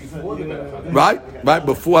 Right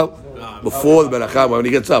before the beracha when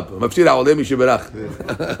he gets up.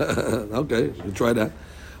 Okay, you can try that.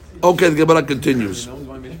 Okay, the Gemara continues.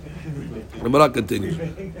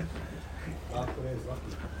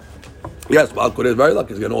 Yes, Baal Koreh is very lucky.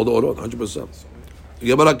 He's getting all the orot, 100%.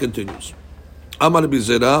 Gemara continues. Amar Rabbi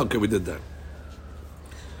Zera. Okay, we did that.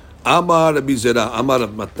 Amar Rabbi Zera. Amar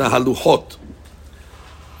Matna haluchot.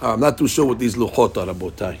 I'm not too sure what these luchot are,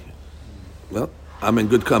 Rabotai. Well, I'm in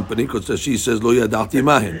good company because she says lo yadati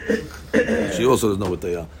mahin. She also doesn't know what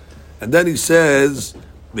they are. And then he says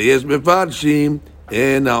v'yesh mefarshim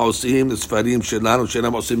en ha'osim l'sfarim shelanu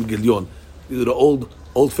shenam osim gilyon. These are the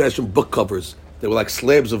old-fashioned book covers. They were like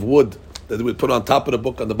slabs of wood that they would put on top of the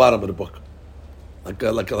book, on the bottom of the book, like a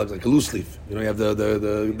loose leaf. You have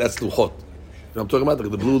the that's luchot. You know what I'm talking about? Like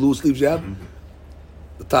the blue loose leaves you have.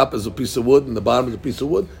 The top is a piece of wood and the bottom is a piece of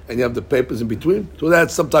wood, and you have the papers in between. So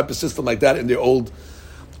that's some type of system like that in their old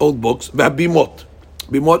books. Bimot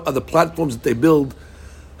are the platforms that they build.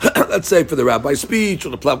 Let's say for the rabbi's speech, or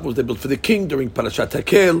the platforms they build for the king during Parashat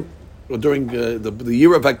Hakel, or during the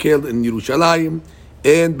year of Hakel in Yerushalayim.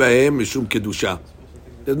 And b'hem mishum kedusha.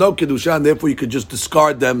 There's no kedusha, and therefore you could just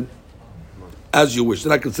discard them as you wish.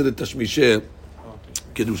 They're not considered tashmisheh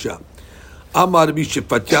kedusha. Amar Rabbi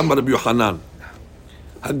Shefatya, Amar Rabbi Yochanan.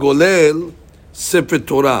 Hagolel sefer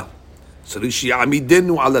Torah.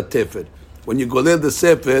 Amidenu ala tefer. When you golel the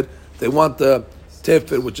sefer, they want the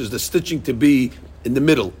tefer, which is the stitching, to be in the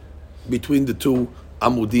middle between the two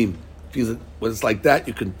amudim. When it's like that,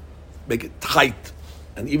 you can make it tight.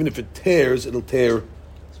 And even if it tears, it'll tear,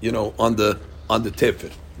 on the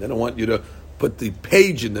tefer. They don't want you to put the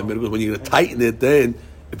page in the middle, because when you're going to tighten it, then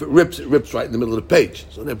if it rips right in the middle of the page.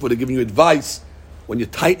 So therefore, they're giving you advice. When you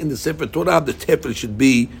tighten the Sefer Torah, the tefer should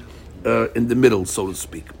be in the middle, so to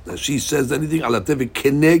speak. Now, she says anything, when the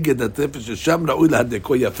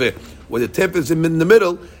tefer is in the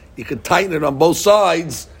middle, you can tighten it on both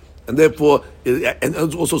sides, and therefore, and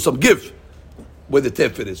there's also some give where the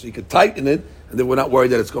tefer is. So you can tighten it, and then we're not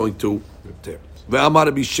worried that it's going to tear. Ve'amar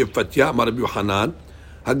Rabbi Shefatya, Amar Rabbi Yochanan,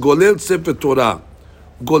 hagolel sefer Torah,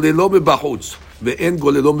 golelo mebachutz, ve'en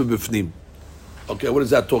golelo mebifnim. Okay, what is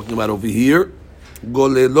that talking about over here?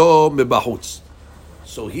 golelo mebahutz.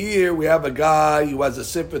 So here we have a guy who has a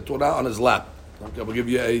Sefer Torah on his lap. Okay, we'll give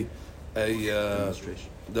you a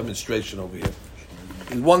demonstration over here.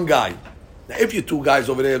 He's one guy. Now, if you're two guys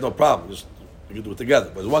over there, no problem. Just you can do it together.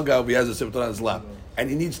 But there's one guy who has a Sefer Torah on his lap, and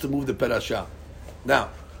he needs to move the perashah. Now,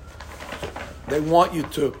 they want you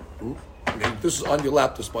to. This is on your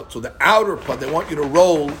lap, this part. So the outer part, they want you to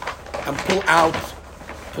roll and pull out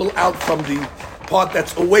from the part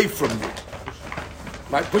that's away from you.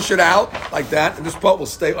 Right? Push it out like that, and this part will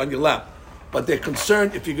stay on your lap. But they're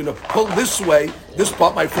concerned if you're going to pull this way, this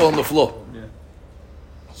part might fall on the floor. Yeah.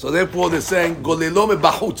 So therefore, they're saying golelo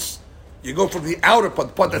mebahutz. You go from the outer part,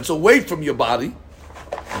 the part that's away from your body,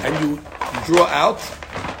 and you draw out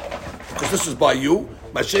because this is by you.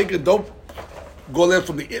 Mashayka, don't go there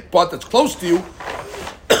from the part that's close to you.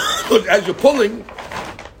 As you're pulling,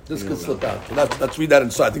 this can slip out. So let's read that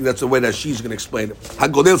inside. I think that's the way that she's going to explain it.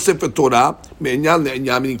 Hagodel Sefer Torah,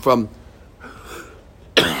 meaning from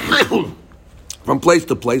place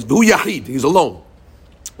to place. V'hu yachid, he's alone.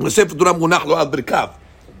 The Sefer Torah munach lo al birkav,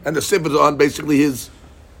 and the Sefer is on basically his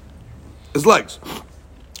legs.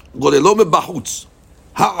 Golelo mebahutz,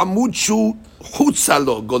 ha'amud shu chutza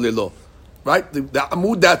lo golelo, right? The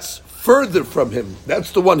amud that's further from him,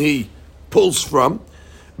 that's the one he pulls from.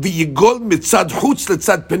 V'yigol mitzad chutz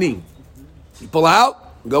letzad penim. You pull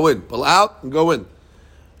out, go in. Pull out, and go in.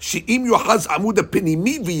 She'im yochaz amud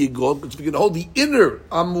penimi v'yigol, because if you can hold the inner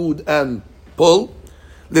amud and pull,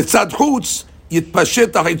 letzad chutz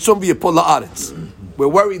yitpashet ha'itzom v'yipol la'aretz. We're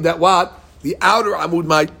worried that what? The outer amud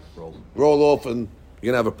might roll off and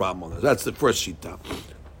you're going to have a problem on that. That's the first shita.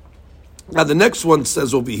 Now the next one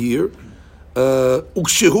says over here,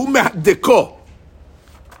 ukshehu mehdeko.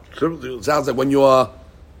 It sounds like when you are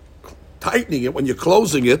tightening it, when you're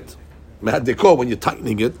closing it, mehdeko, when you're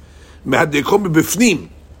tightening it, mehdeko mebifnim.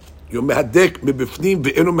 You're mehdek mebifnim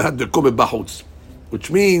ve'enu mehdeko mebahutz.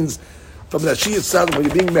 Which means, from the Shia sound, when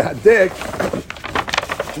you're being mehdek,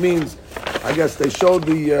 which means, I guess they showed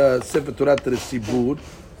the Sefer Torah to the Sibur.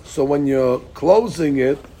 So when you're closing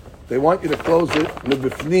it, they want you to close it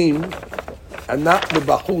mebifnim and not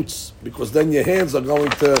mebahutz, because then your hands are going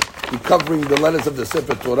to be covering the letters of the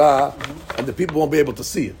Sefer Torah, and the people won't be able to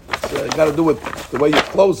see it. So you got to do it the way you're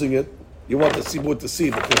closing it. You want the Sibur to see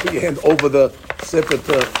it. But if you put your hand over the Sefer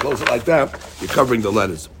to close it like that, you're covering the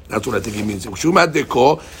letters. That's what I think he means. Shumad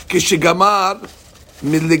deko kishigamar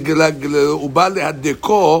ubal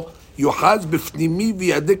hadeko yuhaz b'fnimi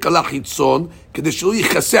v'yadek ala chitzon kedei shelo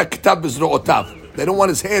yichaseh haktav b'zro'otav. They don't want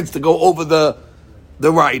his hands to go over the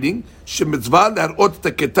writing. Shemitzvah leharot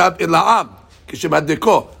et haktav el ha'am kishigamar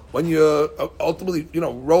deko. When you're ultimately,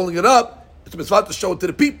 rolling it up, it's a mitzvah to show it to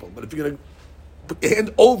the people. But if you're going to put your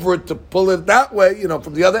hand over it to pull it that way,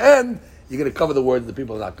 from the other end, you're going to cover the words, the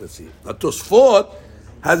people are not going to see it. Now, Tosfot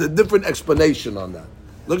has a different explanation on that.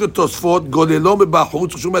 Look at Tosfot. Golelo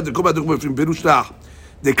mebahutz, shumad deko b'adeko b'fim pirush lach.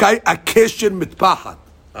 Dekai akesher mitpachat.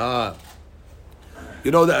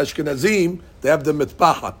 The Ashkenazim, they have the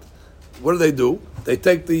mitpachat. What do? They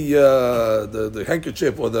take the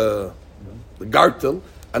handkerchief or the gartel,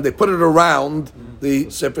 and they put it around the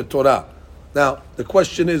Sefer Torah. Now, the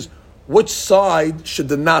question is, which side should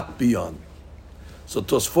the knot be on? So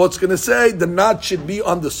Tosfot's going to say the knot should be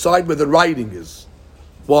on the side where the writing is.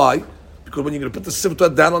 Why? Because when you're going to put the Sefer Torah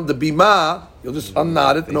down on the bima, you'll just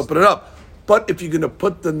unknot it and open it up. But if you're going to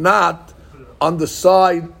put the knot on the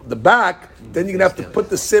side, the back, then you're going to have to put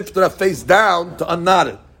the Sefer Torah face down to unknot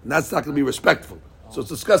it. And that's not going to be respectful. So it's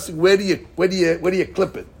discussing where do you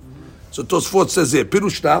clip it. So Tosfot says here,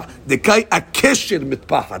 Pirush Lach, Dekai akesher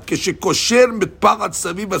mitpachat. Keshekosher mitpachat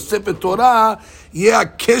saviv haSefer Torah, yeh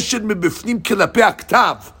akesher mebifnim kelape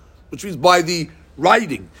haktav, which means by the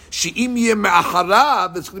writing. She'im yeh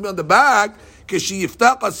me'acharav, it's going to be on the back,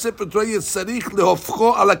 kesheyiftach haSefer Torah yeh tzarich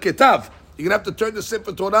lehofcho al haketav. You're going to have to turn the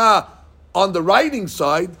Sefer Torah on the writing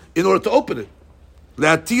side in order to open it.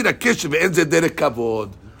 Le'atir akesher ve'en zeh derech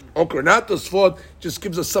kavod. Okay, now Tosfot just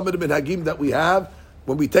gives us some of the minhagim that we have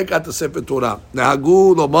when we take out the Sefer Torah.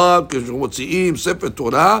 Nahagu lomar keshmotziim Sefer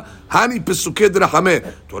Torah hani pesukei derachameh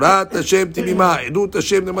Torat Hashem timima edut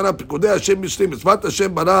Hashem nemana pikudei Hashem mishlim mitzvat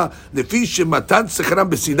Hashem bara lefi shematan sechram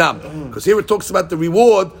besidam. Because here it talks about the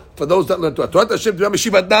reward for those that learn Torah. Torat Hashem timima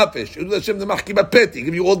mishivat nafesh edut Hashem nemach kibat peti.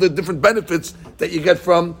 Give you all the different benefits that you get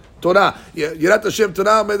from Torah. Yirat Hashem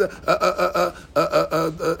Torah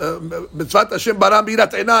mitzvat Hashem bara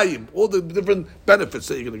mirat einayim. All the different benefits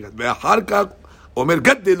that you're going to get. Ve'achar kach אומר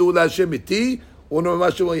גדלו להשם איתי, אומר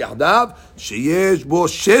משהו יחדיו, שיש בו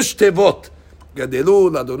 6 תיבות. גדלו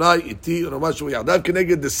לאדוני איתי, אומר משהו יחדיו,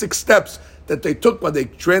 כנגד the 6 steps that they took when they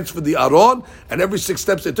transferred the Aron, and every 6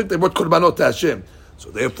 steps they took, they brought Korbanot to Hashem. So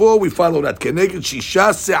therefore, we follow that. Keneged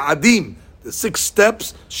Shisha Se'adim, the 6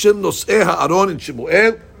 steps, Shel Nos'eh HaAron in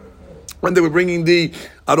Shemuel, when they were bringing the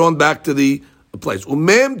Aron back to the place.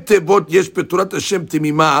 Umem Tevot Yesh B'Torat Hashem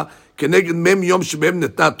Timimah, Keneged Mem Yom Shebehem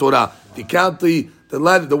Netna Torah. If you count the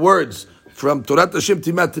words from Torat Hashem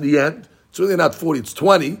Timimah to the end, it's really not 40, it's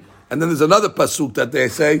 20. And then there's another pasuk that they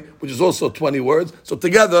say, which is also 20 words. So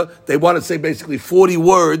together, they want to say basically 40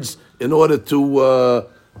 words in order to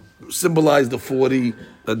symbolize the 40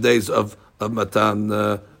 days of Matan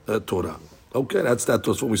Torah. Okay, that's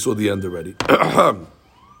what we saw the end already.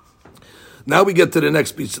 Now we get to the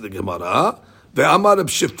next piece of the Gemara. Ve'amar Reb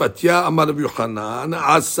Shefatya, Amar Reb Yochanan,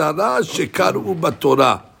 Asara shekaru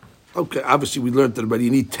b'Torah. Okay, obviously we learned that already.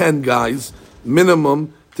 You need 10 guys,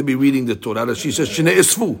 minimum, to be reading the Torah. She says, Shnei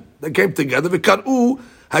Esfu. They came together. V'kar'u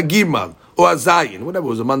hagimal, or hazayin. Whatever, it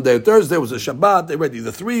was a Monday or Thursday, it was a Shabbat. They read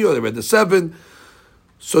either 3 or they read the 7.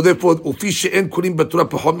 So therefore, ufi she'en kurim b'Torah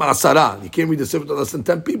pachot ma'asara. You can't read the Sefer to less than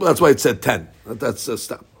 10 people. That's why it said 10. That's a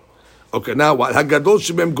stop. Okay, now what? Hagadol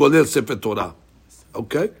shebem golel Sefer Torah.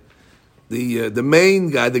 Okay? The main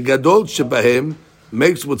guy, the Gadol shebahem,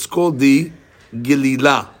 makes what's called the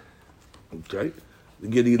Gililah. Okay? The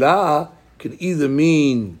Gililah can either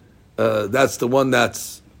mean that's the one that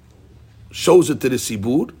shows it to the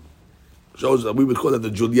Sibur, we would call it the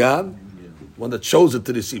Julian, one that shows it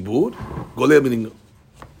to the Sibur, Goleh meaning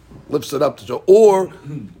lifts it up to show, or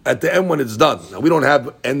at the end when it's done. Now we don't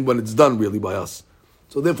have end when it's done really by us.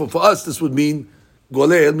 So therefore for us this would mean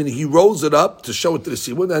Goleh, meaning he rolls it up to show it to the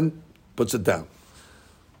Sibur, then puts it down.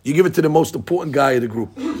 You give it to the most important guy of the group.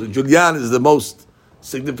 So Julian is the most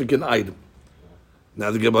significant item.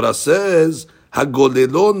 Now the Gemara says,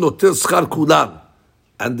 "Hagolelo notel schar kulan,"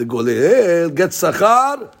 and the golel gets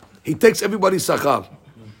sachar. He takes everybody's sachar.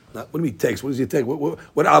 Now, what do you mean takes? What does he take? What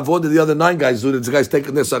avod did the other 9 guys do? This guy's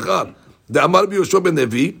taking their sachar. The Amar B'Yoshua ben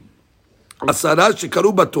Levi, Asara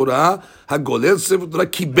shekaru b'Torah, hagolel sefer Torah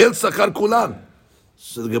kibel sachar kulan.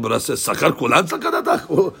 So the Gemara says, "Sachar kulan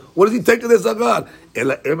sachar." What is he taking their sachar?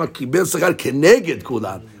 Ela ema kibel sachar keneged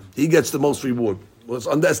kulan. He gets the most reward. Well, it's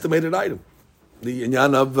an underestimated item. The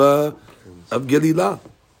inyan of Gililah.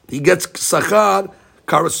 He gets sachar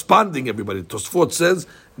corresponding everybody. Tosfot says,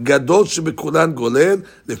 Gadol shebekulan golel,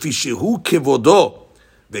 lefi shehu kevodo.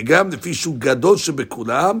 Vegam lefi shehu gadol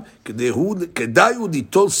shebekulam, kedai hu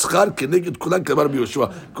litol schar keneged kulan kamar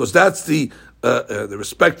b'Yoshua. Because that's the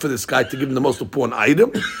respect for this guy to give him the most important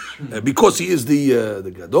item. Because he is the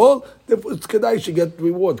Gadol, therefore it's kedai should get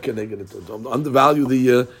reward keneged it. Undervalue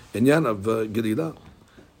the inyan of Gililah.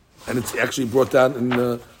 And it's actually brought down in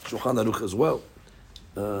Shulchan Aruch as well.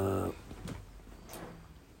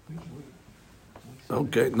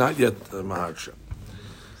 Okay, not yet, Maharsha.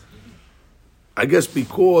 I guess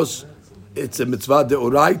because it's a mitzvah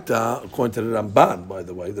deoraita, according to the Ramban, by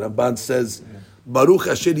the way. The Ramban says, Baruch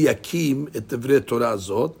Asher Yakim et Tevrei Torah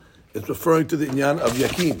Zot. It's referring to the inyan of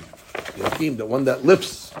Yakim. Yakim, the one that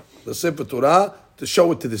lifts the Sefer Torah to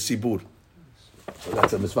show it to the Sibur. So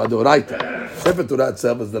that's a mitzvah deoraita. Sefer Torah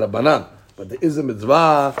itself is the Rabbanan, but there is a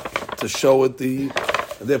mitzvah to show it and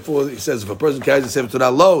therefore he says if a person carries the Sefer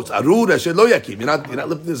Torah low, it's arud asher lo yakim. You're not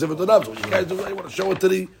lifting the Sefer Torah. So you guys do you want to show it to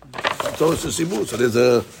the Torah Sibur. So there's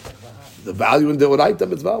the value in the deoraita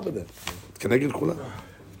mitzvah with it. It's connected kula.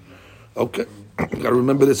 Okay, got to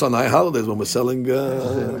remember this on high holidays when we're selling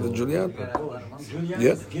the Julian.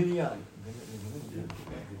 Yeah.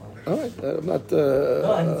 All right, I'm not.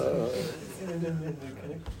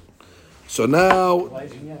 So now,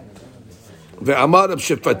 Ve'amar Reb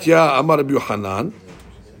Shefatya, Amar Reb Yochanan,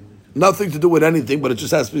 nothing to do with anything, but it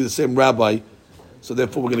just has to be the same rabbi. So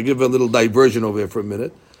therefore, we're going to give a little diversion over here for a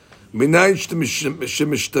minute.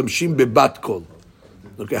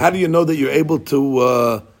 Okay, how do you know that you're able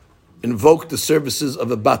to invoke the services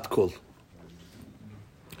of a bat kol?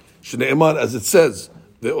 Shneimar, as it says,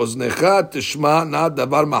 Ve'oznecha tishma na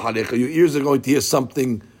davar mahalecha. Your ears are going to hear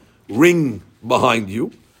something ring behind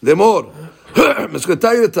you. Lemor, it's going to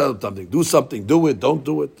tell you to tell something. Do something. Do it. Don't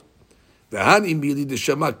do it. So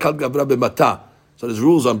there's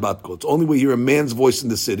rules on bat kol. It's only when you hear a man's voice in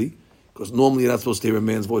the city, because normally you're not supposed to hear a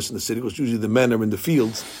man's voice in the city, because usually the men are in the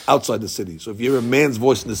fields outside the city. So if you hear a man's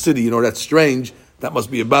voice in the city, you know that's strange. That must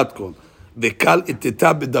be a bat kol.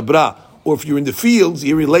 Or if you're in the fields,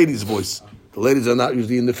 you hear a lady's voice. The ladies are not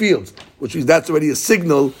usually in the fields, which means that's already a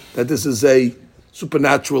signal that this is a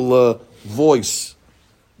supernatural voice.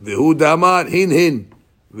 V'hudama hin.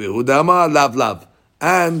 V'hudama lav.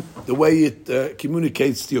 And the way it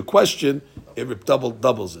communicates to your question, it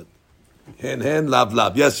doubles it. Hin,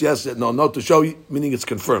 lav. Yes, no, to show you, meaning it's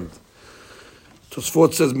confirmed.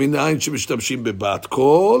 Tosfot says, Minayin shemishtamshim bebat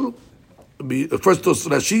kol. First,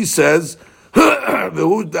 Rashi says,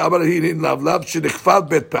 והוא דאמר הנה לבלב שנכפל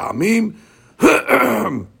בית פעמים.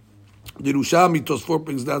 Yerushalmi Tosfot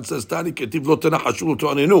brings down, says, Tani ketiv lo tenachashu lo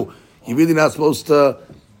to'anenu. You're really not supposed to,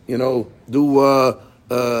 do,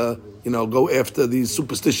 go after these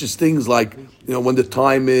superstitious things like, when the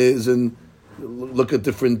time is and look at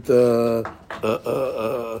different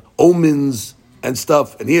omens and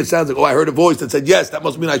stuff. And here it sounds like, I heard a voice that said, yes, that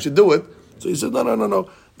must mean I should do it. So he said, no.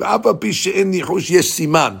 This is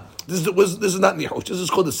not nihush. This is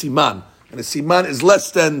called a siman. And a siman is less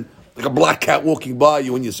than like a black cat walking by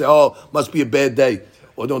you and you say, must be a bad day.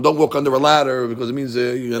 Or don't walk under a ladder because it means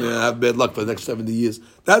you're going to have bad luck for the next 70 years.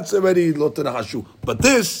 That's already lo tenachashu. But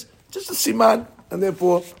this, just a siman. And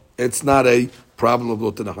therefore, it's not a problem of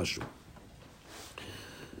lo tenachashu.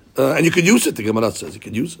 And you can use it, the Gemara says. You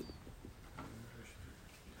can use it.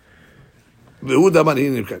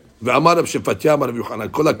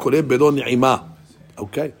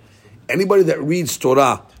 Okay? Anybody that reads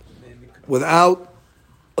Torah without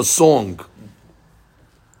a song,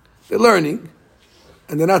 they're learning,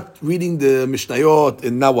 and they're not reading the Mishnayot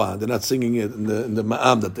in Nawa. They're not singing it in the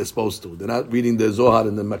Ma'am that they're supposed to. They're not reading the Zohar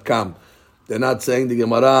in the Makam. They're not saying the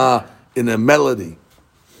Gemara in a melody.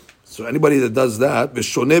 So anybody that does that,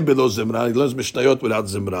 v'shoneh belo zimra, he learns Mishnayot without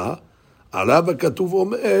zimra, alav ha'katuv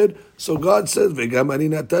omer, so God says, v'gam ani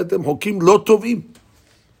natatem hokim lo tovim.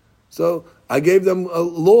 So I gave them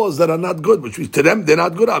laws that are not good, which means to them they're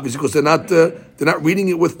not good, obviously, because they're not reading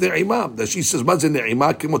it with ne'imah. That she says, "Man's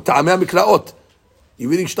ne'imah kimo ta'amei mikraot." You're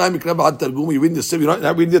reading Shnai Mikra B'Had Targum. You're reading the Siv. You're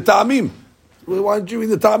not reading the Ta'amim. Well, why aren't you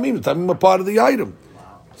reading the Ta'amim? The Ta'amim are part of the item.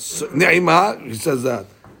 So, ne'imah, he says that.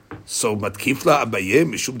 So matkifla abaye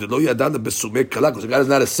mishum de lo yadan besumei kala, because the guy doesn't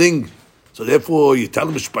know how to sing. So therefore, you tell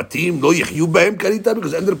him mishpatim lo yichyu bahem karita,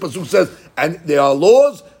 because the end of the pasuk says, and there are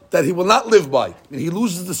laws that he will not live by. And he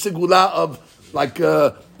loses the sigula of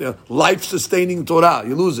life-sustaining Torah.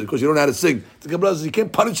 You lose it because you don't know how to sing. The Gemara says you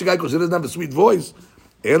can't punish the guy because he doesn't have a sweet voice.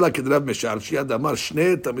 You have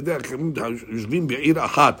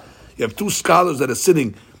two scholars that are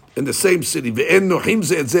sitting in the same city. They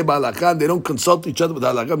don't consult each other with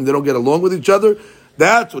halakha. They don't get along with each other.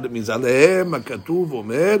 That's what it means.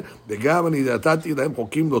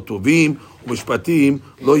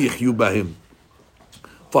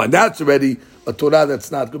 Fine, that's already a Torah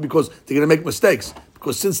that's not good because they're going to make mistakes.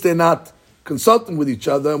 Because since they're not consulting with each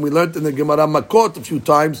other, and we learned in the Gemara Makot a few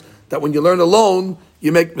times that when you learn alone,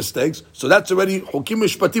 you make mistakes. So that's already Chokim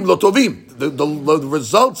Mishpatim Lo Tovim. The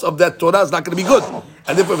results of that Torah is not going to be good.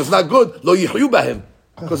 And if it's not good, Lo Yichyu Bahem.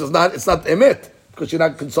 Because it's not emet. Because you're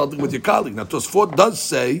not consulting with your colleague. Now Tosfot does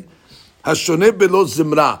say, Hashoneh Belo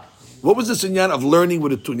Zimra. What was this inyan of learning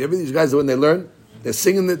with a tune? You ever these guys, when they learn, they're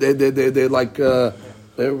singing, they're like...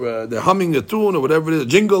 they're humming a tune or whatever it is, a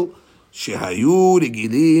jingle. Shehayu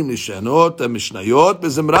regilim lishanot mishnayot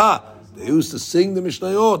bezimra. They used to sing the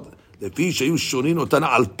mishnayot. Lefi shayu shonin otana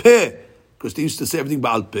al peh, because they used to say everything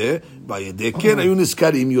ba'al peh. Vayedeken ayu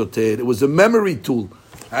niskarim yoter. It was a memory tool.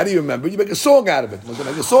 How do you remember? You make a song out of it. When they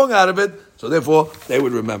make a song out of it, so therefore they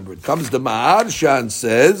would remember it. Comes the Maharsha and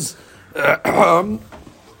says.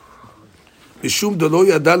 משום דלא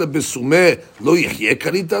ידע לבסומה לא יחיה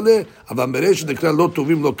קרית עליה, אבל מראה שנקרא לא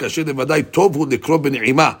טובים לא קשה, לבוודאי טוב הוא לקרוא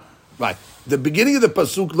בנעימה. Right. The beginning of the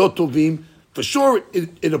pasuk, לא טובים, for sure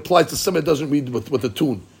it applies to someone that doesn't read with a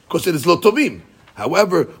tune, because it is לא טובים.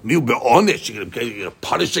 However, מי הוא בעונש, you're going to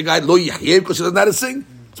punish a guy, לא יחיה, because he doesn't know how to sing.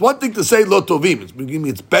 It's one thing to say לא טובים,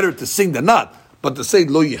 it's better to sing than not, but to say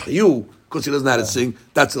לא יחיו, because he doesn't know how to sing,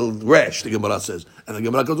 that's a rash, the Gemara says. And the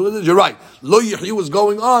Gemara comes with it, you're right. Lo Yihyu is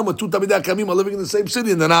going on when two Talmidei Hakamim are living in the same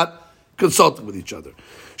city and they're not consulting with each other.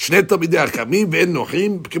 Shnei Talmidei Hakamim ve'en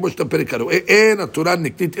nochim, כמו שאתה פרק הרואה, אין התורה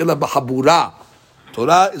נקנית אלא בחבורה.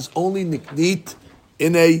 Torah is only niknit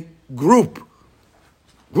in a group.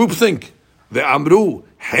 Groupthink. ואמרו,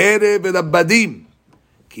 חרב אל הבדים,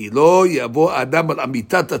 כי לא יבוא אדם על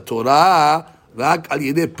אמיתת התורה רק על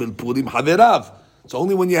ידי פלפולים חבריו. It's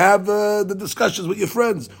only when you have the discussions with your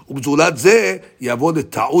friends. You're going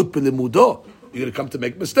to come to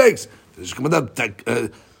make mistakes.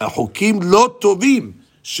 חוקים לא טובים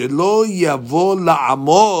שלא יבוא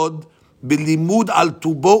לעמוד בלימוד על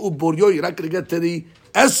טובו ובוריו. You're not going to get to the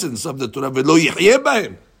essence of the Torah. ולא יחיה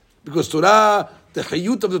בהם. Because Torah, the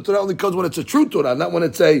chiyut of the Torah only comes when it's a true Torah, not when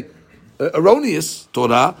it's a erroneous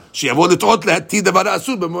Torah. שיבוא לטעות להטיל דבר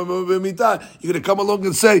אסור במיתה. You're going to come along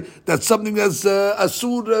and say that something that's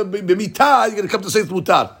אסור במיתה, you're going to come to say it's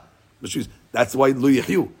mutar. That's why לא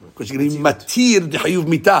יחיו. Because you're going to matir the chiyuv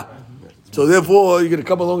מיתה. So therefore, you're going to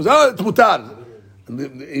come along and say, it's mutar.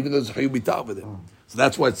 even though there's Chayu Bita with it. So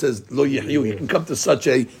that's why it says Lo Yehyu. You can come to such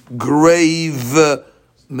a grave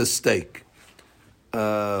mistake.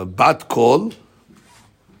 Bat Kol.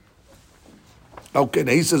 Okay,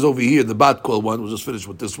 now he says over here, the Bat Kol one, we'll just finish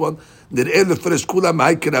with this one. The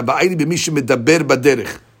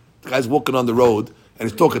guy's walking on the road and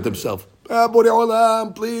he's talking to himself. Borei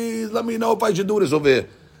Olam, please let me know if I should do this over here.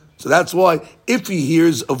 So that's why if he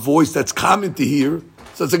hears a voice that's common to hear,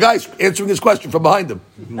 so it's a guy answering his question from behind him.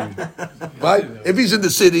 Right? If he's in the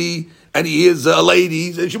city and he hears a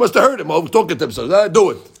lady, she must have heard him talking to himself. Do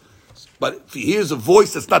it. But if he hears a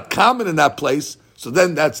voice that's not common in that place, so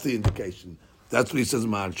then that's the indication. That's what he says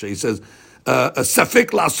in Maharsha. He says,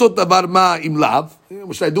 "Safek la'asot davar ma im lav."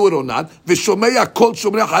 Should I do it or not? V'shomei kol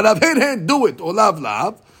shomrei harav. Hen, do it. Or lav.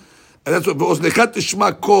 And that's what v'oznecha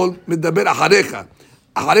tishma kol medaber acharecha.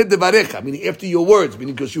 Acharei devarecha, meaning after your words,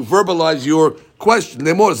 meaning because you verbalize your question.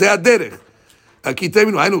 Lemor ze haderech. Ki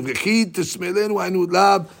teminu hainu v'chi tismelenu hainu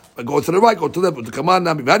lav. Go to the right, go to the left.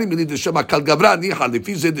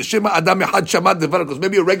 Because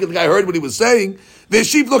maybe a regular guy heard what he was saying.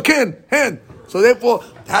 So therefore,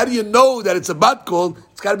 how do you know that it's a bat call?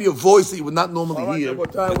 It's got to be a voice that you would not normally hear. We're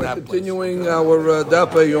continuing our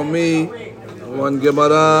Dapa Yomi, one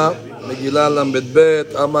Gemara, Megillah Lamed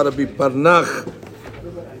Bet, Amar Bi Parnach,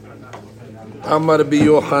 Amar Bi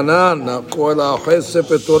Yohanan, Kol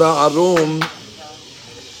HaChesef Torah Arum,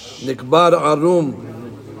 Nikbar Arum.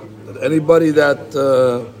 Anybody that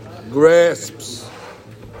grasps,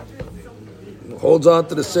 holds on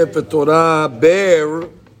to the Sefer Torah, bear,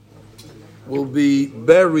 will be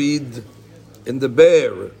buried in the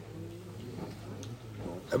bear.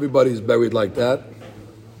 Everybody's buried like that.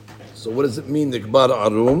 So what does it mean, Nikbar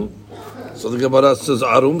Arum? So the Gemara says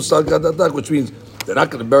Arum Salkadatak, which means they're not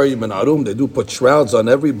going to bury him in Arum. They do put shrouds on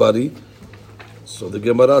everybody. So the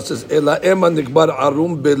Gemara says Ela Ema Nikbar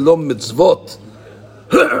Arum Belo Mitzvot.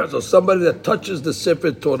 So somebody that touches the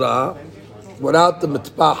Sefer Torah without the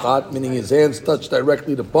mitpachat, meaning his hands touch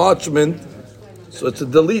directly the parchment, so it's a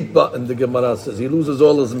delete button, the Gemara says. He loses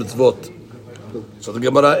all his mitzvot. So the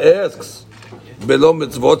Gemara asks, Belo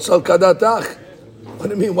mitzvot sal kadatach. What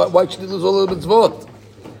do you mean? Why should he lose all the mitzvot?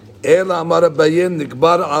 Ela amar Abaye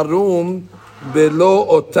nikbar arum belo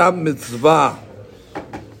otam mitzvah.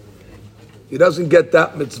 He doesn't get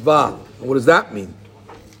that mitzvah. What does that mean?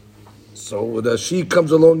 So the she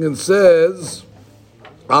comes along and says,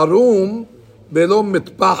 Arum belo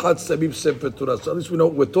mitpachat sabib sefer Torah. So at least we know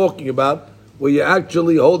what we're talking about, where you're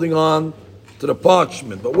actually holding on to the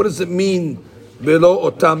parchment. But what does it mean, belo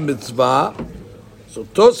otam mitzvah? So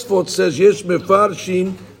Tosfot says, Yesh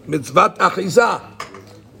mefarshim mitzvat achizah,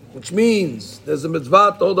 which means there's a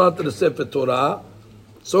mitzvah to hold on to the sefer Torah.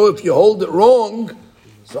 So if you hold it wrong,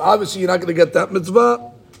 so obviously you're not going to get that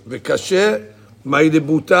mitzvah. V'kasheh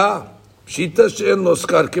ma'iributa. What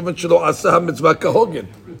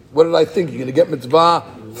did I think? You're going to get mitzvah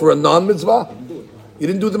for a non-mitzvah? You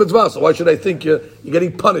didn't do the mitzvah, so why should I think you're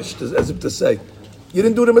getting punished, as if to say? You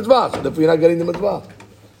didn't do the mitzvah, so therefore you're not getting the mitzvah.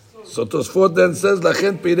 So Tosfot then says,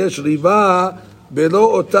 Lachen piresh riva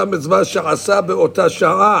belo ota mitzvah sha'asa be'ota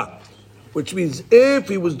sha'a. Which means if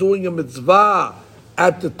he was doing a mitzvah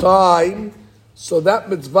at the time, so that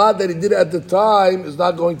mitzvah that he did at the time is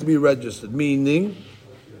not going to be registered. Meaning,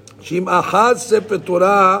 Shim Ahad Sefer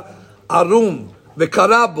Torah Arum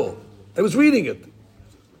Vekarabo. He was reading it,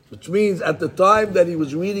 which means at the time that he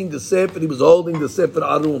was reading the Sefer, he was holding the Sefer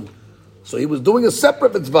Arum. So he was doing a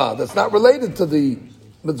separate mitzvah that's not related to the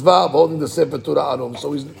mitzvah of holding the Sefer Torah Arum.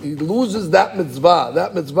 So he loses that mitzvah.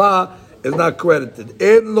 That mitzvah is not credited.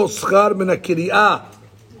 En lo schar min hakiriyah.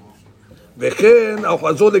 Vechen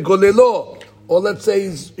achazol legolelo. Or let's say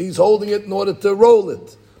he's holding it in order to roll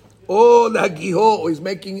it. Or lagiho, or he's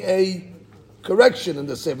making a correction in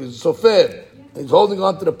the Sefer. He's sofer. He's holding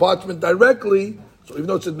on to the parchment directly. So even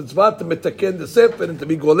though it's a mitzvah to metaken the Sefer and to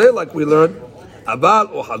be goleh, like we learned,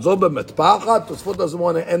 aval or hazor b'metpachat, Tosfot doesn't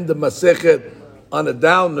want to end the masechet on a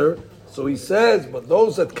downer. So he says, but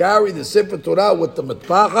those that carry the Sefer Torah with the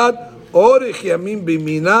metpachat, orich yamim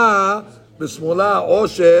b'mina b'smola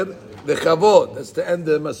osher v'chavod. That's to end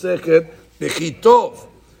the masechet b'chitov.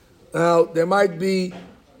 Now there might be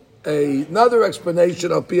another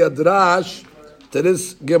explanation of Piadrash to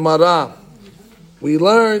this Gemara. We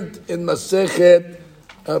learned in Masechet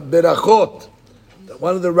Berachot that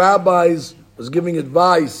one of the rabbis was giving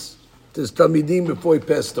advice to his Talmidim before he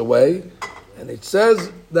passed away, and it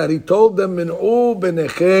says that he told them Min'u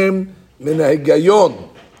benechem min hahigayon.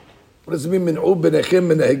 What does it mean Min'u benechem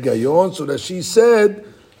min hahigayon? So that she said,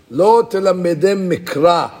 Lo telamedem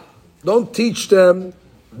mikra. Don't teach them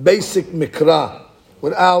basic mikra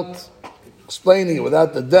without explaining it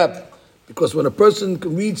without the depth. Because when a person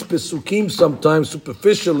reads Pesukim sometimes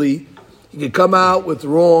superficially, he can come out with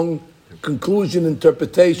wrong conclusion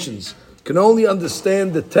interpretations. You can only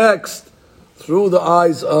understand the text through the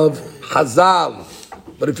eyes of Chazal.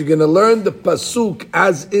 But if you're going to learn the Pasuk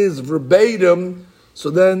as is verbatim, so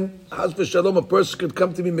then, Haz v'shalom, a person could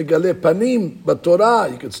come to me, Megaleh Panim, but Torah,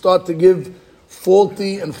 you could start to give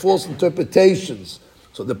faulty and false interpretations.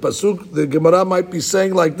 So the Pasuk, the Gemara might be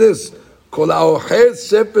saying like this, Kol ha'ocher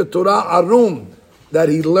Sefer Torah arum, that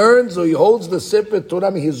he learns or he holds the Sefer Torah,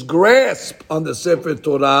 I mean his grasp on the Sefer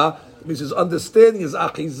Torah, means his understanding, his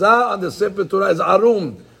achizah on the Sefer Torah is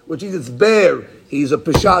arum, which means it's bare. He's a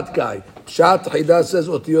peshat guy. Peshat, Haida says,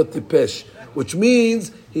 otiyot tipesh, which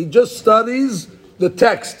means he just studies the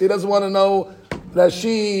text. He doesn't want to know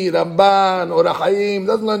Rashi, Ramban, or Achaim.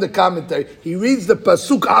 Doesn't learn the commentary. He reads the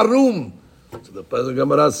Pasuk Arum. So the Pasuk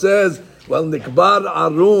Gemara says, well, Nikbar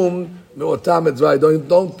Arum,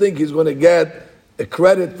 don't think he's going to get a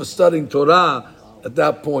credit for studying Torah at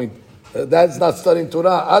that point. That's not studying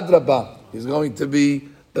Torah. Adrabah. He's going to be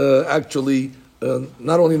actually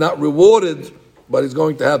not only not rewarded, but he's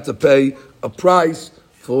going to have to pay a price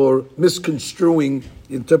for misconstruing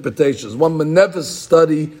interpretations. One may never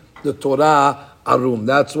study the Torah Arum.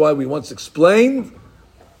 That's why we once explained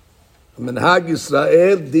Minhag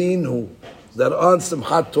Yisrael Dinhu, that on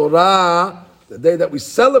Simchat Torah, the day that we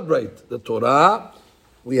celebrate the Torah,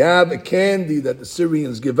 we have a candy that the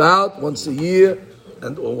Syrians give out once a year,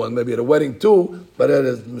 and or maybe at a wedding too, but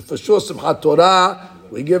for sure Simchat Torah,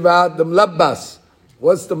 we give out the mlabbas.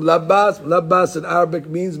 What's the mlabbas? Mlabbas in Arabic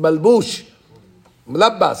means malbush.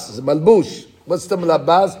 Mlabbas is malbush. What's the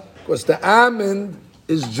mlabbas? Because the almond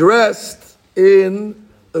is dressed in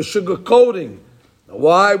a sugar coating. Now,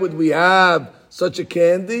 why would we have such a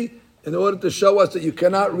candy? In order to show us that you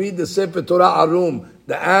cannot read the Sefer Torah Arum.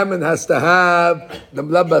 The almond has to have the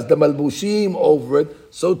mlabbas, the malbushim over it.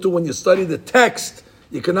 So too when you study the text,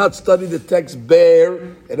 you cannot study the text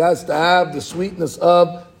bare. It has to have the sweetness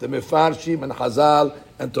of the Mefarshim and Chazal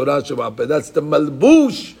and Torah Shabbat. That's the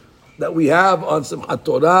malbush that we have on Simchat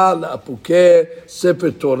Torah, La'apukeh, Sefer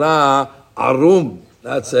Torah, Arum.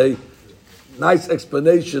 That's a nice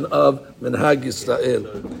explanation of Minhag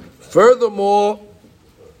Yisrael. Furthermore,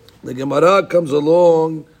 the Gemara comes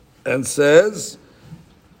along and says,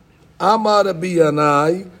 Amar Rabbi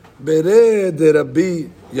Yanai, Bere de Rabbi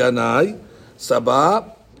Yanai,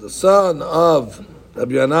 Sabah, the son of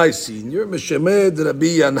Rabbi Yanai Senior, Meshemed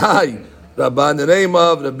Rabbi Yanai, Rabbah, in the name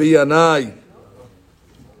of Rabbi Yanai,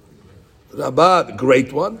 Rabbah, the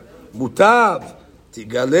great one, Mutav,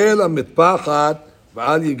 Tigalel HaMitpachat,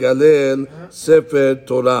 V'al Yigalel Sefer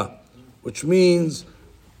Torah, which means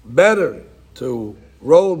better to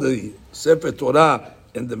roll the Sefer Torah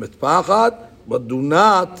in the Mitpachat, but do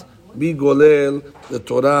not be golel the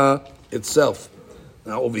Torah itself.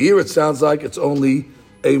 Now over here it sounds like it's only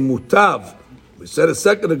a mutav. We said a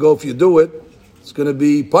second ago if you do it, it's going to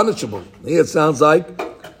be punishable. Here it sounds like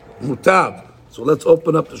mutav. So let's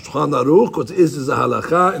open up the Shulchan Aruch, because this is a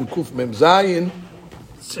halacha in Kuf Mem Zayin,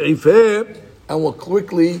 Seif He, and we'll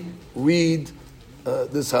quickly read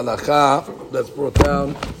this halacha that's brought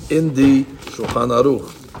down in the Shulchan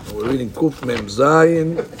Aruch. We're reading Kuf Mem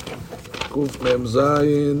Zayin, Kuf Mem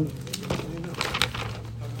Zayin.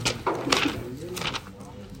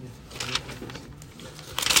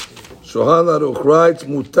 Shulchan Aruch writes,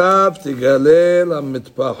 Mutav tigalel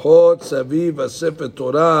ha-mitpachot saviv ha-sefer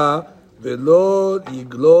Torah velo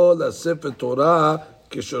yiglol ha-sefer Torah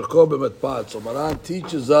kishercho b'mitpachat. So Maran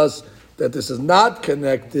teaches us that this is not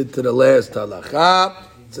connected to the last halacha.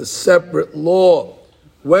 It's a separate law.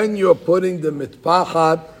 When you're putting the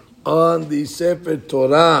mitpachat on the Sefer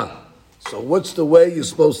Torah, so what's the way you're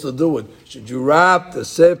supposed to do it? Should you wrap the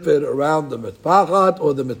Sefer around the mitpachat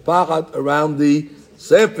or the mitpachat around the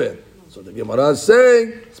Sefer? So the Gemara is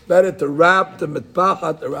saying it's better to wrap the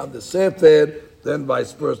mitpachat around the Sefer than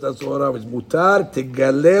vice versa. That's what I was. Mutar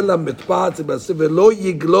tigalel mitpachat b'sefer lo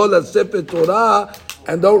yiglol Sefer Torah,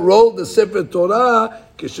 and don't roll the Sefer Torah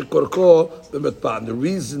kishekorko b'mitpachat. The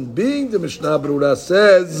reason being, the Mishnah Berurah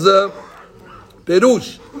says,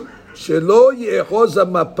 Perush shelo ye'echoz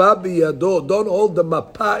ha'mapa biyado. Don't hold the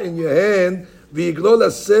mapa in your hand.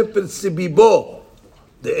 V'yiglol Sefer sibibo.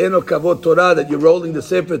 The Eno Kavod Torah, that you're rolling the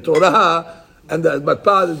Sefer Torah, and the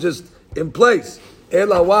Matpachat is just in place.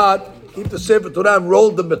 Elawat, keep the Sefer Torah and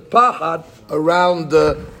roll the Matpachat around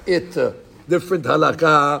it. Different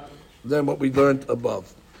halakha than what we learned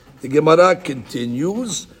above. The Gemara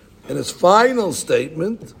continues in its final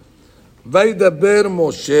statement, Vaydaber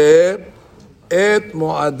Moshe et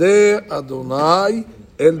Moadeh Adonai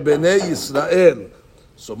el Bnei Yisrael.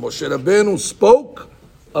 So Moshe Rabbeinu spoke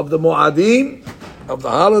of the Mu'adim, of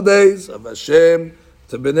the holidays of Hashem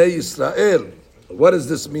to Bnei Yisrael. What does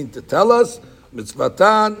this mean to tell us?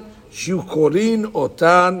 Mitzvatan, shukorin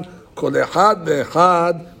otan, kol echad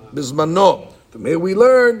ve'echad bizmano. From here we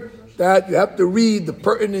learn that you have to read the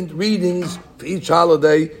pertinent readings for each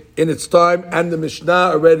holiday in its time, and the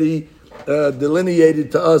Mishnah already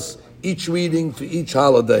delineated to us each reading for each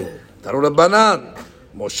holiday. Taru Rabbanan,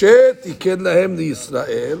 Moshe tiken lahem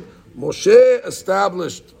liYisrael. Moshe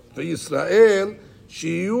established for Yisrael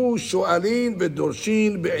shiyu sho'alin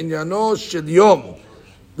v'dorshin be'inyano shel yom,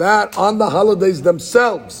 that on the holidays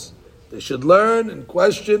themselves they should learn and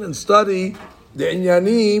question and study the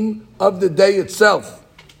inyanim of the day itself,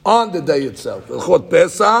 on the day itself. L'chot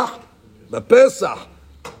Pesach, the Pesach.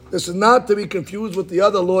 This is not to be confused with the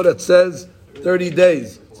other law that says 30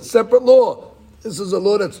 days. It's a separate law. This is a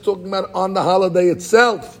law that's talking about on the holiday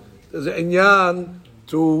itself. There's an inyan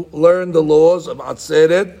to learn the laws of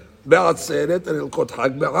Atzeret, Be'atzeret, and Ilkot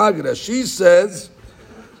Hag Be'Hag. Rashi says,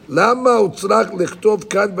 Lama utzrak lichtov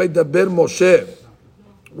kan vaydaber Moshe.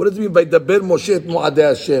 What does it mean by daber Moshe et Mu'adei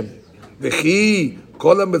Hashem? V'chi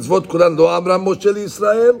kol ha-mitzvot kulan lo amra Moshe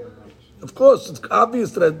liYisrael? Of course, it's obvious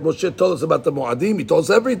that Moshe told us about the Mu'adim. He told us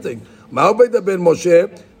everything. Ma'u vaydaber Moshe,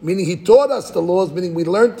 meaning he taught us the laws, meaning we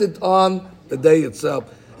learned it on the day itself.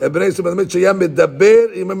 It's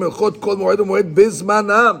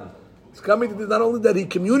coming to this, not only that he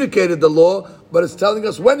communicated the law, but it's telling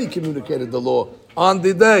us when he communicated the law, on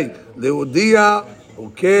the day. Le'udia,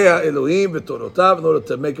 ukei Elohim v'torotav, in order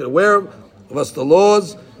to make it aware of us the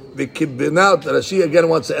laws. V'kibbena, Rashi again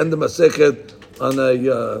wants to end the Masechet on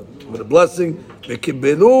with a blessing.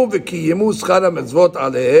 V'kibbenu v'kiyimu schar ha-mitzvot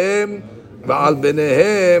alehem v'al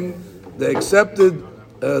benehem. They accepted,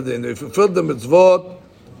 they fulfilled the mitzvot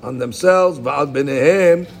on themselves, v'al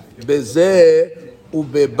benehem bezeh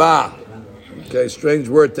ubeba. Okay, strange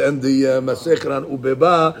word to end the Masechet on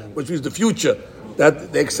ubeba, which means the future.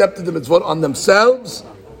 That they accepted the mitzvot on themselves,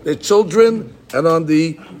 their children, and on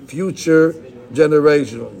the future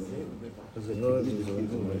generation.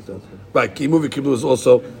 Right, Kimu v'Kiblu is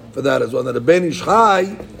also for that as well. Now the Ben Ish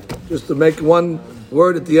Chai, just to make one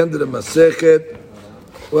word at the end of the Masechet.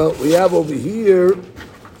 Well, we have over here,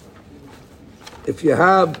 if you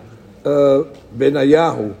have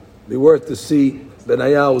Benayahu, be worth to see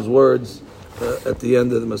Benayahu's words at the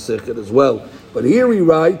end of the Masechet as well. But here he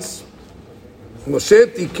writes, Moshe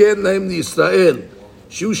tiken lahem liYisrael,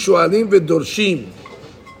 shiyu sho'alim v'dorshim.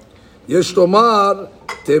 Yesh lomar,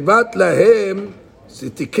 tevat lahem,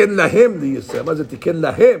 tiken lahem liYisrael. מה זה tiken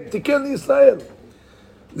lahem? tiken liYisrael.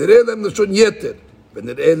 נראה להם לשון יתר.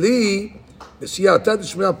 ונראה לי, בסייעתא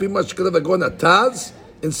דשמיא על פי מה שכתב הגאון התז,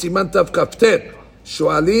 in סימן תכ"ט,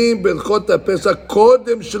 שואלים בהלכות הפסח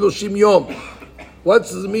קודם 30 יום. What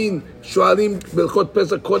does it mean, שואלים בהלכות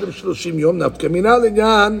פסח קודם 30 יום? נפקא מינה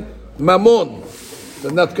לעניין ממון.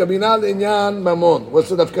 זה נפקא מינה לעניין ממון.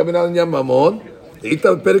 What's the נפקא מינה לעניין ממון? היית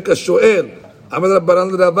בפרק השואל, אמר רבנן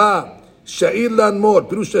לרבה, שאיר לאמור,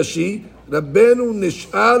 פירוש רש"י, רבנו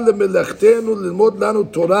נשאל למלאכתנו ללמוד לנו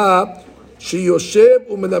תורה, שיושב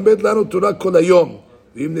ומלמד לנו תורה כל היום.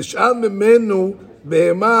 ואם נשאל ממנו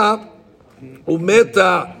בהמה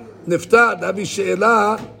ומתה נפטר, להביא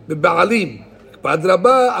שאלה בבעלים.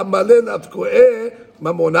 באדרבה, המלא להפקועה,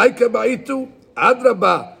 ממוני כבעיתו,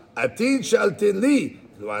 אדרבה, עתיד שאלתן לי,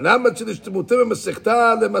 וענם עד שנשתמותם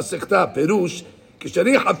במסכתה למסכתה. פירוש,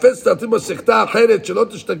 כשאני חפש להרתים מסכתה אחרת שלא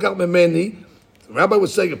תשתכח ממני, the rabbi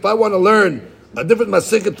was saying, if I want to learn a different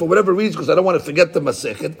masechet for whatever reason, because I don't want to forget the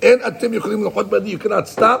masechet, and atim יכולים ללכות בדי, you cannot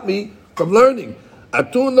stop me from learning.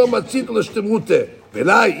 אתון לא מצית לשתמותה,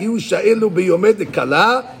 ואולי יהיו שאלו ביומי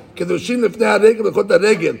דקלה, קדושים לפני הרגל ולכות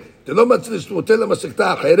הרגל, ולא מצית לשתמותה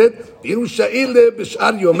למסכתה אחרת, ויהיו שאלה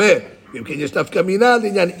בשאר יומי. אם כן יש נפקא מינה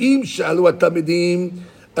לעניין אם שאלו התלמידים,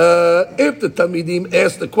 if the תלמידים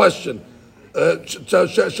ask the question,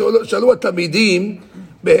 שאלו התלמידים,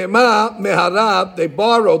 בהמה מהרב, they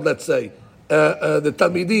borrowed, let's say, the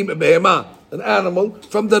תלמידים, בהמה, an animal,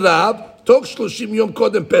 from the Rab, תוך 30 יום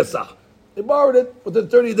קודם פסח. They borrowed it within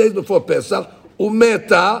 30 days before Pesach,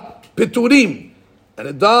 umeta peturim, and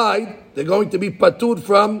it died, they're going to be patur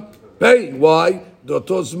from paying. Why?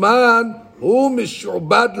 Dotozman hu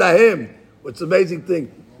mishubad lahem. What's the amazing thing?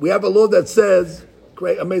 We have a law that says,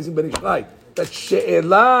 great, amazing Ben Ish Chai, that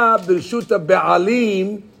she'ela b'rishuta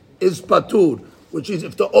be'alim is patur, which is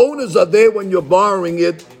if the owners are there when you're borrowing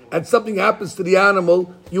it and something happens to the animal,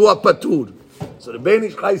 you are patur. So the Ben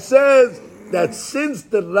Ish Chai says that since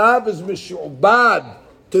the Rav is mishubad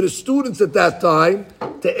to the students at that time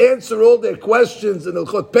to answer all their questions in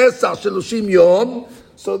Hilchot Pesach Shelushim Yom,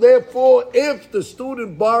 So therefore, if the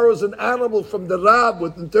student borrows an animal from the Rab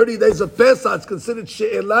within 30 days of Pesach, it's considered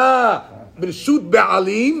she'elah b'reshut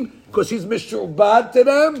be'alim, because he's mishubad to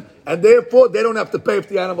them, and therefore they don't have to pay if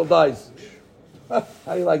the animal dies. How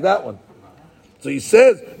do you like that one? So he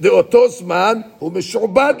says, the otos man hu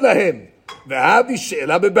mishubad lahem, ve'avi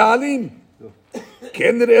she'elah be'alim.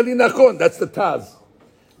 Ken nir'eh li nachon, that's the Taz.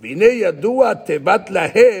 V'nei yadua tevat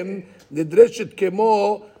lahem nidreshet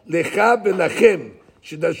kemo lecha ve'lachem.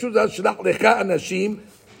 שדרשו זה שלח לך אנשים,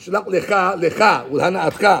 שלח לך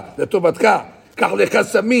ולהנאתך, לטובתך, קח לך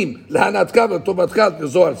סמים, להנאתך ולטובתך,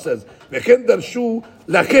 זוהר says, וכן דרשו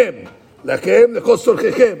לכם לכל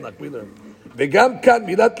צורככם, וגם כאן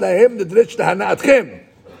מילת להם נדרש להנאתכם,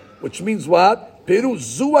 which means what? פירוש,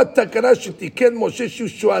 זו התקנה שתיקן משה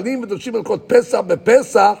ששואלים ודורשים הלכות פסח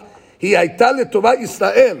בפסח, היא הייתה לטובת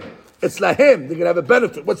ישראל. It's להם, they're going to have a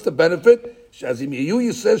benefit. What's the benefit? שאז אם יהיו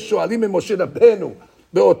ישראל שואלים ממשה רבנו,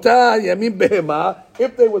 באותה ימים בהמה,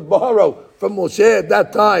 if they would borrow from Moshe at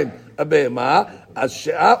that time a בהמה, אז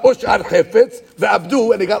שעה או שאר חפץ,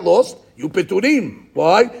 ועבדו, and they got lost, יהיו פטורים.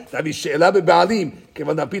 Why? תביא שאלה בבעלים,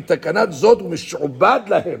 כיוון על פי תקנת זאת הוא משועבד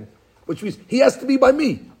להם, which means he has to be by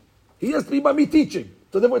me. He has to be by me teaching.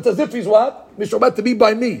 So therefore it's as if he's what? משועבד to be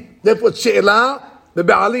by me. Therefore it's שאלה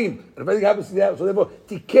בבעלים. And if anything happens to the so therefore,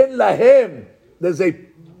 תיקן להם, there's a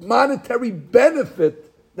monetary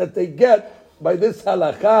benefit that they get by this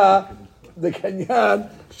halakha, the Kenyan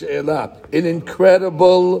she'elah. An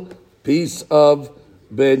incredible piece of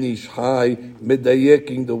Ben Ish Chai,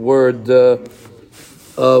 medayeking the word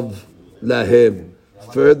of lahem.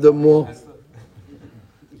 Furthermore,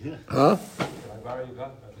 huh?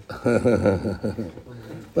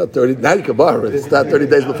 Not 30, now you can borrow it. It's not 30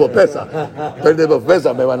 days before Pesach. 30 days before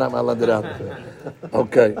Pesach, maybe I'm not allowed it out.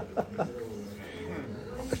 Okay.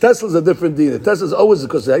 Tesla's a different deal. Tesla's always,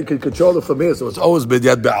 because I can control it from here, so it's always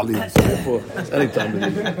bidyad be'alim. So therefore, it's any time.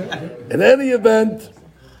 In any event,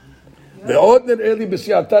 ועוד נראה לי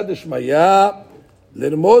בסייעתא דשמיא,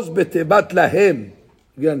 לרמוז בתיבת להם.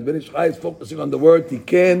 Again, Ben Ish Chai is focusing on the word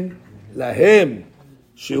תיקן להם,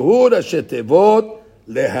 שהוא ראשי תיבות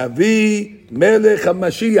להביא מלך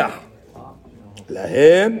המשיח.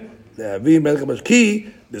 להם, להביא מלך המשיח. כי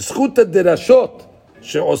בזכות הדרשות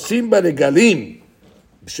שעושים ברגלים,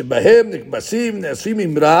 שבהם נכבסים, נאספים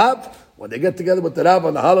עם רב, when they get together with the Rav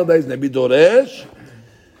on the holidays, נביא דורש,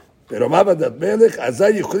 ברומא ודת מלך, אזי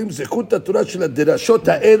יכולים זכות התורה של הדרשות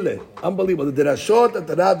האלה. Unbelievable. The דרשות that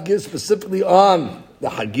the Rav gives specifically on the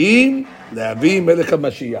חגים, להביא מלך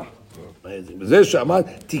המשיח. וזה שאמר,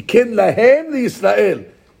 תיקן להם לישראל.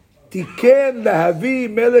 תיקן להביא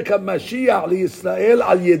מלך המשיח לישראל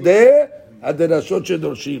על ידי הדרשות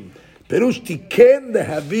שדורשים. פירוש תיקן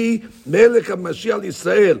להביא מלך המשיח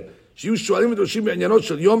לישראל, שיהיו שואלים ודורשים בעניינות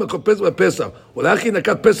של יום הקופץ בפסח, ולכן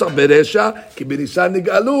נקט פסח ברשע, כי בניסן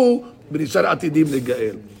נגאלו, בניסן עתידים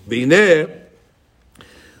לגאל. והנה,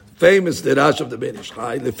 famous דרש of the Ben Ish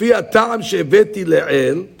Chai, לפי הטעם שהבאתי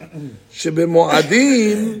לעיל,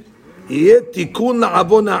 שבמועדים יהיה תיקון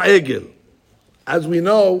לעוון העגל. As we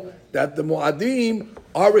know that the מועדים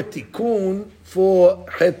are a תיקון for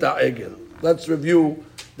חטא העגל. Let's review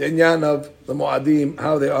the inyan of the Mu'adim,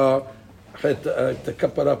 how they are the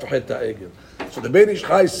kapara for Cheta Egel. So the Ben Ish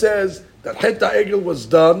Chai says that Cheta Egel was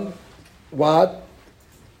done, what?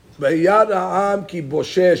 V'yad ha'am ki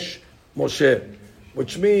boshesh Moshe,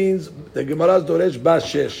 which means the Gemara's Doresh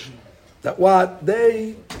Bashesh. That what?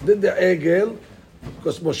 They did the Egel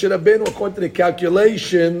because Moshe Rabbeinu, according to the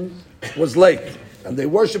calculation, was late. And they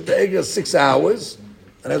worshipped the Egel 6 hours,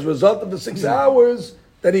 and as a result of the 6 hours,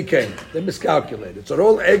 then he came. They miscalculated. So the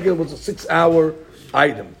whole Egel was a 6-hour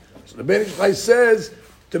item. So the Ben Ish Chai says,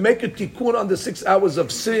 to make a tikkun on the 6 hours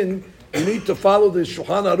of sin, you need to follow the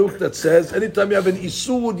Shulchan Aruch that says, anytime you have an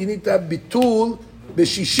isud, you need to have bitul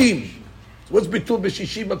b'shishim. So what's bitul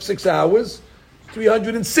b'shishim of 6 hours?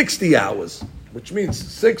 360 hours, which means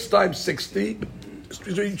 6 times 60.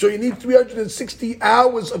 So you need 360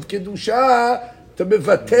 hours of kedusha to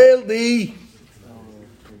mevatel the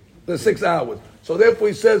 6 hours. So therefore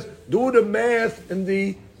he says, do the math in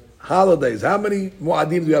the holidays. How many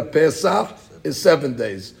Mu'adim do you have? Pesach is 7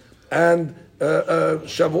 days. And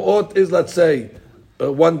Shavuot is, let's say,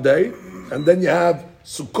 1 day. And then you have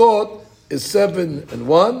Sukkot is 7 and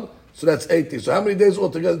 1. So that's 80. So how many days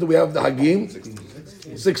altogether do we have the Hagim?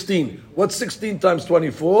 16. What's 16 times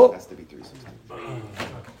 24?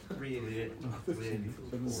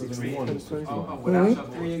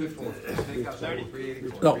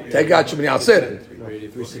 No, take out Shemini Atzeret.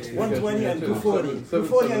 120 and 240.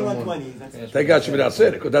 240 and 120. Take out Shemini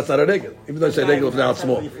Atzeret, because that's not a regular. Even though I say regular is now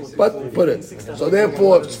small. But put it. So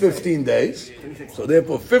therefore, it's 15 days. So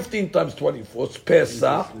therefore, 15 times 24 is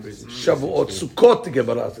Pesach, Shavuot, Sukkot, the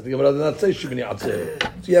Gemara. The Gemara did not say Shemini Atzeret.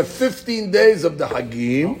 So you have 15 days of the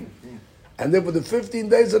Hagim. And therefore, the 15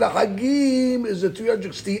 days of the Hagim is the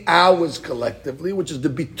 360 hours collectively, which is the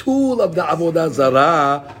bitul of the Avodah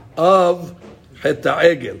Zarah of Het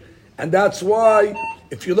HaEgel. And that's why,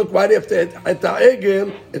 if you look right after Het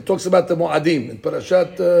HaEgel, it talks about the Mo'adim. In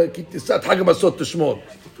Parashat Kitisat, Hag HaMasot Tishmor.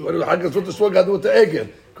 Hag HaMasot Tishmor got to with the Egel,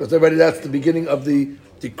 because already that's the beginning of the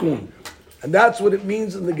Tikkun. And that's what it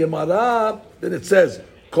means in the Gemara, that it says,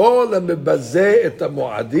 Kol HaMebazeh Et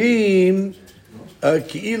HaMo'adim,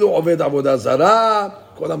 כאילו עובד עבודה זרה,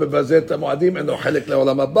 כל המבזה את המועדים אינו חלק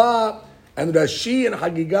לעולם הבא, and Rashi and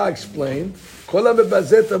Hagiga explained, כל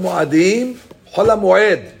המבזה את המועדים, חול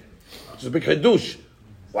המועד, which is a big חידוש.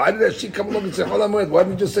 Why did Rashi come along and say חול המועד? Why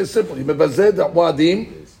didn't he just say simple? You מבזה את המועדים,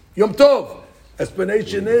 Yom Tov.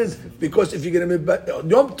 Explanation is, because if you're going to be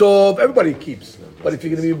Yom Tov, everybody keeps. But if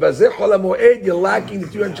you're going to be מבזה חול המועד, you're lacking the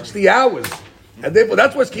 360 hours. And therefore,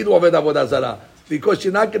 that's what's כאילו עובד עבודה זרה. Because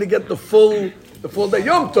you're not going to get the full day.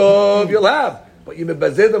 Yom Tov you'll have, but you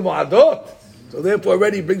mebazeh the mu'adot. So therefore,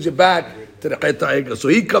 already brings you back to the Het HaEgel. So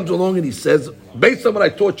he comes along and he says, based on what I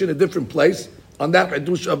taught you in a different place, on that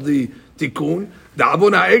hadush of the Tikkun, the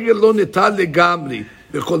Avon HaEgel lo nital legamri.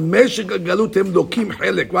 B'chol meshek hagalut hem lokim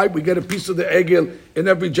chelek. Right? We get a piece of the Egel in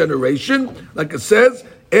every generation, like it says.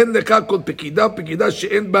 אין לך כל פקידה, פקידה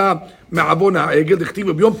שאין בה מעוון העגל,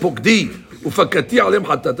 דכתיב ביום פוקדי ופקדתי עליהם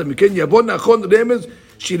חטאתם, מכן יבוא נכון רמז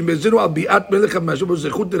שילמזנו על ביאת מלך המשהו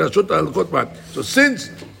בזכות דרשות ההלכות מעט. So since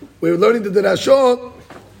we're learning the derashot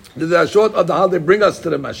of the holiday bring us to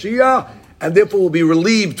the Mashiach, and therefore will be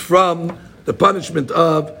relieved from the punishment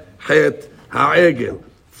of Het HaEgel.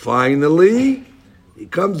 Finally, he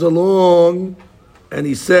comes along and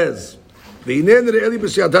he says, והנה נראה לי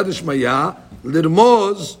בסייעתא דשמיא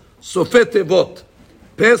לרמוז סופי תיבות.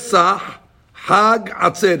 Pesach, Hag,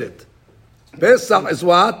 Atzeret. Pesach is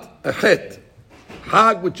what? A chet.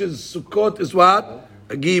 Hag, which is Sukkot, is what?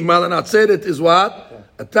 A gimal, and Atzeret is what?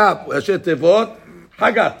 A tap. Rashi tevot,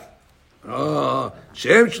 Hagat.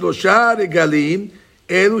 Shem shlosha regalim,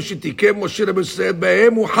 elu shetikem Moshe Rabbeinu Yisrael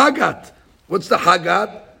behem hu Hagat. What's the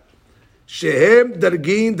Hagat? Shehem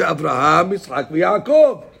dargin de Avraham, Yitzchak,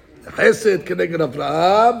 v'Yaakov. חסד כנגד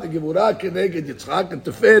אברהם, הגבורה כנגד יצחק,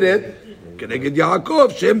 התפארת כנגד יעקב,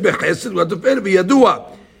 שהם בחסד והתפארת, וידוע,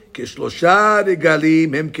 כשלושה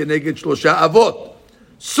רגלים הם כנגד שלושה אבות,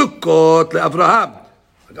 סוכות לאברהם.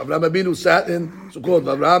 אברהם אבינו sat in סוכות,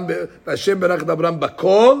 והשם ברך את אברהם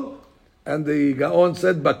בקול, and the גאון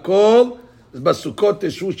said בקול, אז בסוכות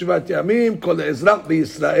תשבו 7 ימים, כל האזרח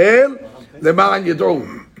בישראל, למען ידעו.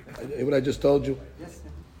 What I just told you?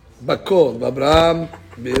 בקול, ואברהם,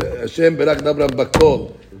 Hashem Berak Dabram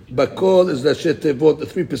Bakol. Bakol is the Shetevot, the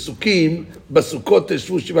 3 Pesukim, Basukot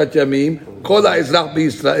Teshvu Shivat Yamim, Kol HaEzrach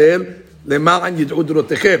BeYisrael, Lema'an Yid'u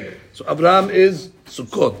Dorotechem. So Abraham is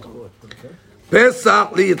Sukkot.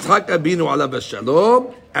 Pesach liYitzchak Abinu Alav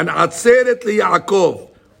Shalom, and Atzeret liYaakov.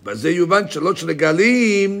 B'zeh yuvan Shalosh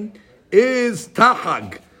Regalim is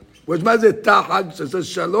Tahag. Where's Mazeh Tahag? So it says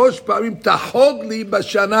Shalosh Pa'amim Tahog li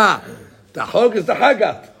Bashana. Tahog is the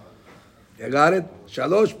Hagat. You got it?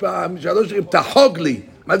 שלוש פעמים, תחוג לי.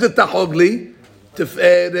 מה זה תחוג לי?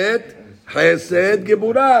 תפארת, חסד,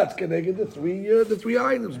 גבורה. כנגד the three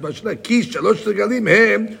items. כי 3 רגלים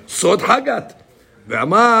הם סוד חגת.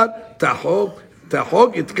 ואמר,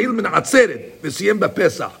 תחוג התחיל מן עצרת, וסיים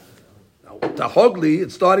בפסח. תחוג לי,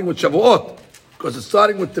 it's starting with שבועות, because it's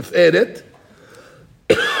starting with תפארת,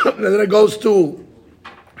 and then it goes to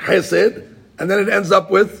חסד, and then it ends up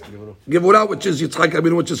with גבורה, which is יצחק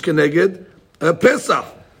רבינו, which is כנגד, Pesach.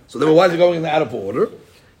 So then why is it going in out of order?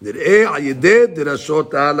 נראה על ידי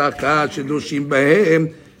דרשות ההלכה שדרושים בהם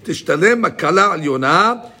תשתלם הקלה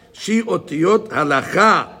עליונה שהיא אותיות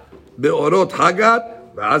הלכה באורות חגת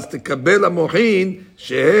ואז תקבל המוחין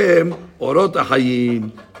שהם אורות החיים.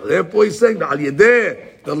 Therefore he's saying that על ידי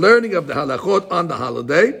the learning of the halachot on the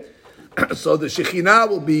holiday, so the Shekhinah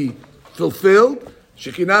will be fulfilled.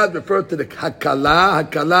 Shekhinah is referred to the Hakala.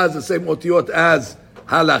 Hakala is the same otiyot as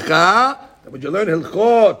halacha. When you learn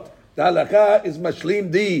Hilchot, the halacha is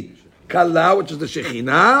mashlim di kala, which is the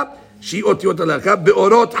Shekhinah. She otiyot halacha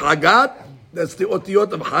beorot hagat. That's the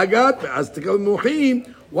otiyot of hagat. As to come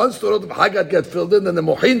muhin, once the orot of hagat get filled in, then the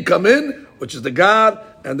muhin come in. which is the God,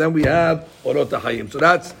 and then we have Orot HaChaim. So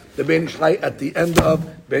that's the Ben Ish Chai at the end of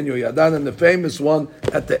Ben Yoyadan, and the famous one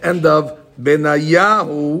at the end of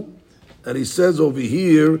Benayahu, and he says over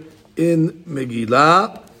here in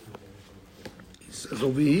Megillah, he says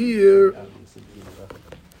over here,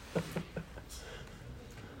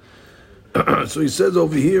 so he says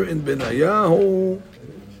over here in Benayahu,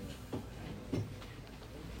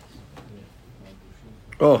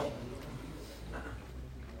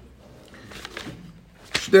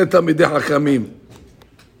 שני תלמידי חכמים.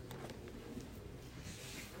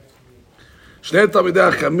 שני תלמידי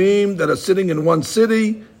חכמים that are sitting in one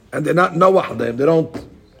city and they're not nawah them. They don't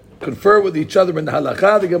confer with each other in the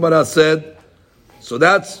halakha. The Gemara said, so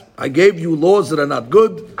that's, I gave you laws that are not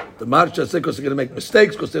good. The Maharsha said because they're going to make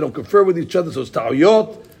mistakes because they don't confer with each other, so it's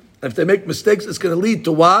ta'uyot. And if they make mistakes, it's going to lead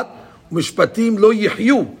to what? Mishpatim lo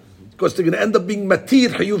yihyu. Because they're going to end up being matir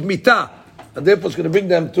hayuv mita. And therefore it's going to bring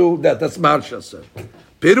them to that. That's Maharsha said.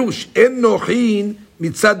 Perush, en nohin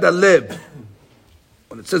mitzad alev.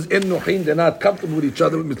 When it says en nohin, they're not comfortable with each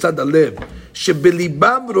other, mitzad alev.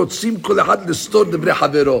 Shebelibam rotzim kol echad listor devrei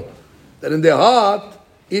havero. That in their heart,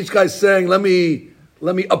 each guy's saying, let me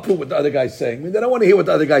uproot what the other guy's saying. I mean, they don't want to hear what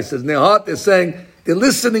the other guy says. In their heart, they're saying, they're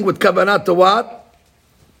listening with kavanah to what?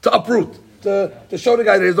 To uproot. To show the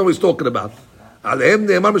guy that he's always talking about. עליהם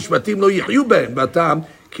נאמר משפטים לא יחיו בהם, והטעם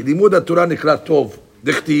כי לימוד התורה נקרא טוב,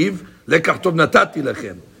 דכתיב, לקח טוב נתתי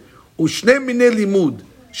לכם. ושני מיני לימוד,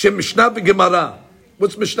 שמשנה וגמרא.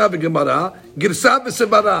 What's משנה וגמרא? גרסה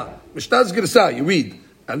וסברה. משנה is גרסה, you read.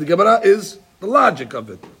 And the Gemara is the logic of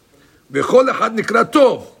it. וכל אחד נקרא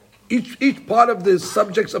טוב. Each part of the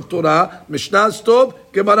subjects of Torah, משנה is טוב,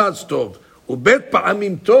 גמרא is טוב. ובית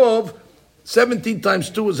פעמים טוב, 17 times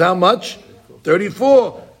 2 is how much?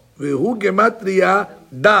 34. והוא גמטריה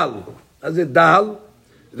דל. אז זה דל.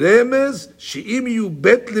 רמז שאם יהיו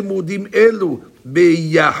בית לימודים אלו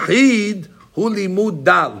ביחיד, הוא לימוד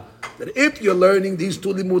דל. That if you're learning these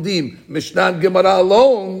two limudim, Mishnah and Gemara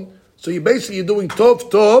alone, so you're doing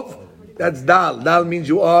tov, that's dal. Dal means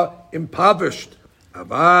you are impoverished.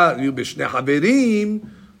 אבל יהיו בשני חברים,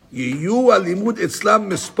 יהיו הלימוד אצלם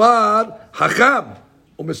מספר חכם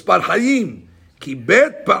ומספר חיים. כי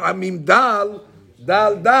בית פעמים דל,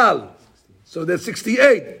 dal. So there's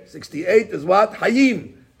 68. 68 is what?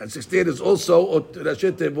 Hayim. And 68 is also,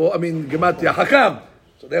 Gematria Hakam.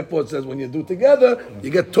 So therefore it says when you do together,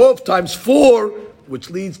 you get 12 times 4,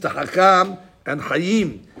 which leads to Hakam and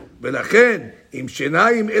Hayim. ולכן, אם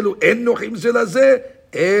שניים אלו אין נוחים זה לזה,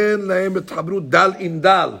 אין להם התחברות דל עם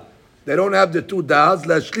דל. They don't have the two dals,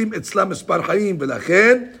 להשלים אצלם מספר חיים,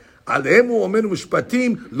 ולכן, עליהם הוא אומר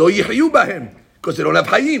משפטים, לא יחיו בהם, because they don't have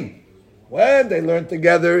חיים. When they learn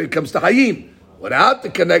together, it comes to Hayim. Without the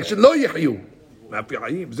connection, lo yihyu. Not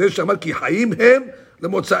Hayim. Zeh shamar ki Hayim hem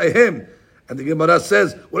lemotzaehem. And the Gemara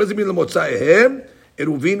says, what does it mean lemotzaehem?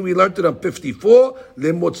 Eruvin, we learned it on 54.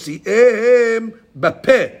 Lemotzaehem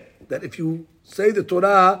bapeh. That if you say the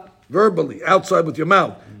Torah verbally, outside with your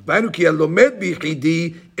mouth, if you're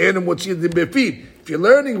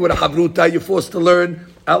learning with a havruta, you're forced to learn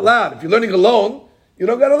out loud. If you're learning alone, you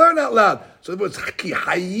don't got to learn out loud. So it was ki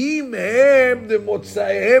hayim hem de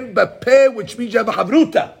motzaehem bapeh, which means you have a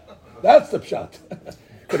havruta. That's the pshat.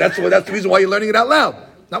 But that's the reason why you're learning it out loud.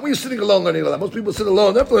 Not when you're sitting alone learning it out loud. Most people sit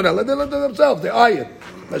alone, they have to learn out loud. They learn it themselves. They eye it.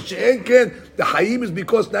 The hayim is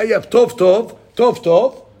because now you have tov,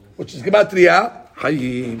 which is gematria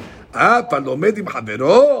hayim. פלומד עם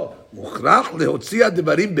חברו מוכרח להוציא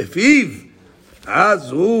הדברים בפיו.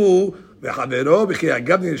 אז הוא וחברו וכי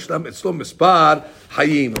אגב נשלם אצלו מספר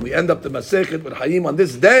חיים. And we end up the Masechet with Hayim on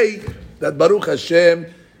this day that Baruch Hashem,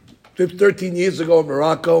 13 years ago in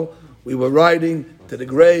Morocco, we were riding to the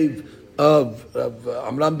grave of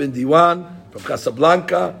Amram bin Diwan from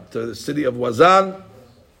Casablanca to the city of Wazan,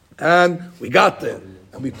 and we got there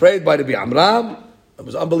and we prayed by the Amram. It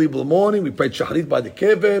was an unbelievable morning. We prayed Shachrit by the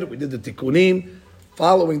Kever. We did the Tikkunim.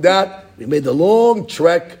 Following that, we made the long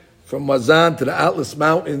trek from Wazan to the Atlas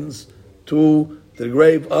Mountains to the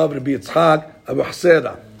grave of Rabbi Yitzchak Abu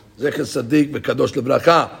Hasera, Zecher Sadiq B'Kadosh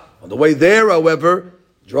Lebracha. On the way there, however,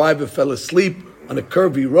 the driver fell asleep on a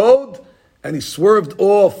curvy road, and he swerved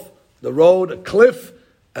off the road, a cliff,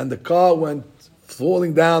 and the car went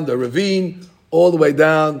falling down the ravine all the way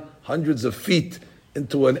down hundreds of feet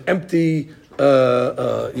into an empty it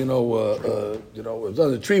was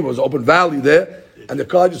on the tree, it was an open valley there, and the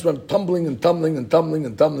car just went tumbling.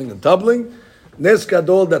 Nes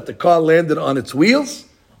Gadol that the car landed on its wheels,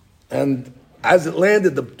 and as it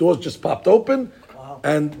landed, the doors just popped open,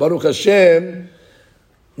 and Baruch Hashem,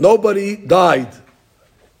 nobody died.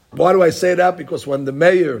 Why do I say that? Because when the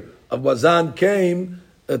mayor of Wazan came,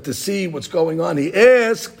 to see what's going on. He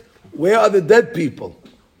asked, where are the dead people?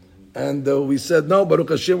 And we said, no,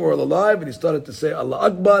 Baruch Hashem, we're all alive. And he started to say, Allah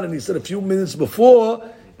Akbar. And he said a few minutes before,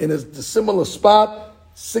 in a similar spot,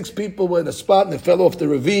 6 people were in a spot and they fell off the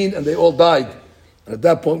ravine and they all died. And at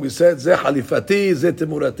that point we said, Zeh Halifati, Zeh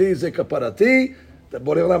Timurati, Zeh Kaparati. That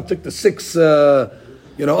Borei Olam took the 6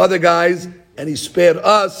 other guys and he spared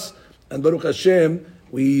us. And Baruch Hashem,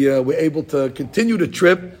 we were able to continue the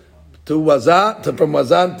trip to Wazan, from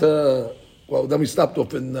Wazan to, then we stopped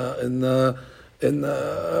off in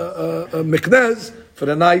Meknez for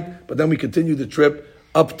the night, but then we continued the trip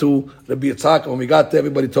up to Rabbi Yitzhak. When we got there,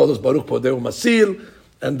 everybody told us Baruch Podeu Masil,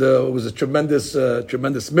 and it was a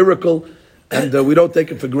tremendous miracle, and we don't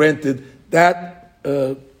take it for granted. That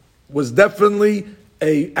was definitely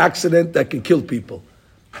an accident that can kill people,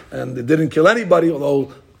 and it didn't kill anybody,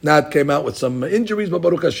 although Nat came out with some injuries, but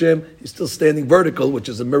Baruch Hashem, he's still standing vertical, which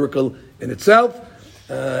is a miracle in itself,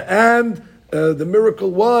 and the miracle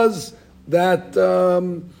was that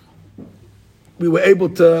we were able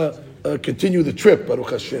to continue the trip, Baruch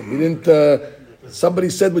Hashem. We didn't. Somebody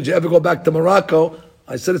said, "Would you ever go back to Morocco?"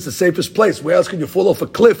 I said, "It's the safest place. Where else can you fall off a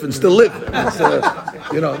cliff and still live?"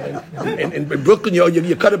 In Brooklyn,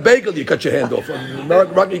 you cut a bagel, you cut your hand off. In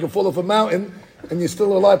Morocco, you can fall off a mountain and you're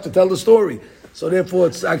still alive to tell the story. So therefore,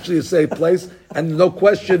 it's actually a safe place. And no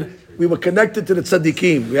question, we were connected to the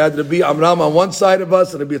tzaddikim. We had Rabbi Amram on one side of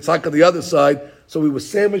us and Rabbi Yitzhak on the other side. So we were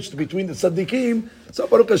sandwiched between the tzaddikim. So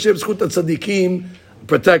Baruch Hashem, Zchut tzaddikim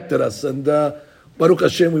protected us. And Baruch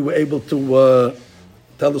Hashem, we were able to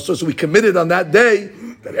tell the story. So we committed on that day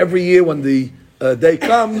that every year when the day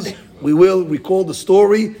comes, we will recall the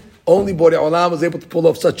story. Only Borei Olam was able to pull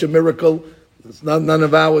off such a miracle. It's none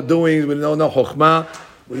of our doing. We know no chokhmah.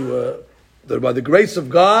 We were by the grace of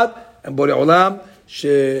God and Borei Olam.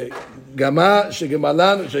 שגמל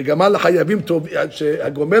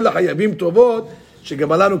לחייבים טובות,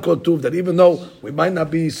 שגמלנו כל טוב. That even though we might not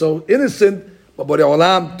be so innocent, but Borei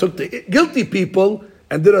Olam took the guilty people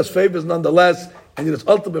and did us favors nonetheless, and did us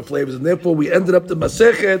ultimate favors. And therefore we ended up the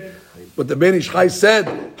Masechet, what the Ben Ish Chai said,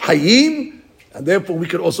 Hayim, and therefore we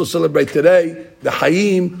could also celebrate today the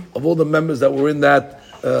Hayim of all the members that were in that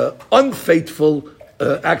unfaithful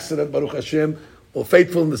accident, Baruch Hashem, or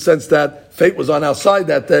faithful in the sense that fate was on our side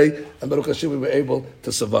that day, and Baruch Hashem, we were able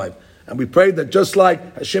to survive. And we prayed that just like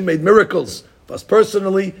Hashem made miracles for us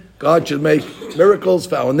personally, God should make miracles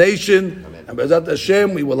for our nation, and B'ezrat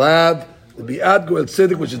Hashem, we will have the Bi'at Goel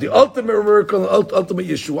Tzedek, which is the ultimate miracle, ultimate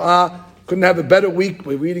Yeshua. Couldn't have a better week.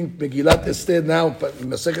 We're reading Megillat Esther now,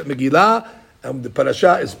 Masechet Megillah, and the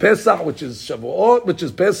parasha is Pesach, which is Shavuot, which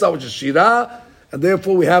is Pesach, which is Shirah. And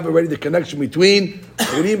therefore, we have already the connection between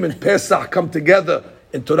Purim and Pesach come together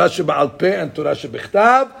in Torah Sheba'al Peh and Torah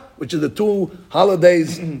Shebichtav, which are the 2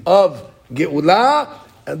 holidays of Geulah.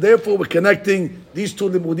 And therefore, we're connecting these 2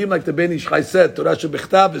 limudim, like the Ben Ish Chai said. Torah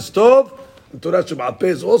Shebichtav is Tov, and Torah Sheba'al Peh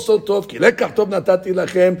is also Tov. Ki lekach tov natati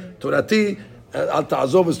lachem, Torati, al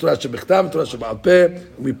ta'azov is Torah Shebichtav, and Torah Sheba'al Peh.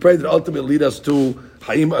 And we pray that ultimately lead us to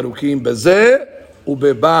Chaim Aruchim Bezeh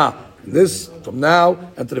Ubeba. This from now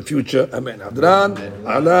and to the future. Amen. Hadran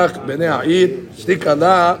alach bnei ha'id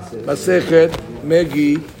shtikala masechet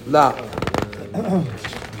Megillah.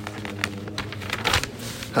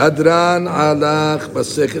 Hadran alach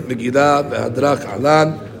masechet Megillah ve'hadrach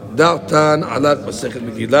alan. Da'tan alach masechet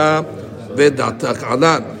Megillah ve'da'tach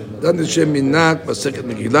alan. Dan Hashem minnak masechet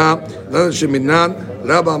Megillah. Dan Hashem minnan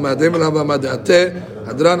Rabba Madem Rabba Madate.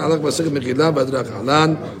 Hadran alach masechet Megillah ve'hadrach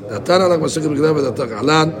alan. Da'tan alach masechet Megillah ve'da'tach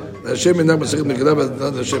alan. Hashem minnan masechet Megillah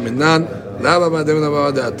ve'da'tach Hashem minnan Rabba Madem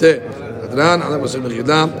Rabba Madate. Hadran alach masechet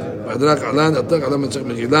Megillah ve'hadrach alan. Da'tach alan masechet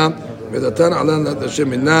Megillah ve'da'tan alan Hashem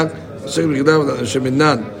minnan masechet Megillah ve'da'tach Hashem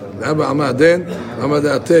minnan Rabba Madem Rabba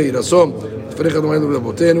Madate. Yirasom תפריך אדוני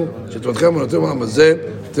לרבותינו, שתבדכם ונותינו לעם הזה,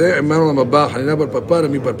 תהיה עמנו לעם הבא, חנינה בר פפא,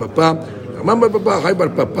 רמי בר פפא, רמן בר פפא, חי בר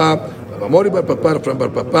פפא, רמורי בר פפא, רפרם בר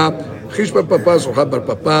פפא, חיש בר פפא, סרוחה בר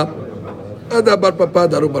פפא, עדה בר פפא,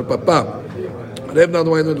 דארו בר פפא. רב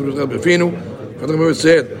נעדו עדו דרוזל בפינו, כתוב בו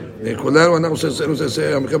ישראל, כולנו אנחנו שעשינו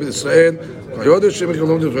עמך בית ישראל, ויודע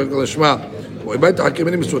שמכלום דרוזל לשמה, ובית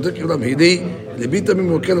החכמני מסודק כולם הידי, ליבי תמים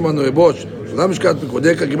מוקל למנו יבוש, שלא משקעת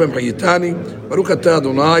פקודך, גיבם חייתני, ברוך אתה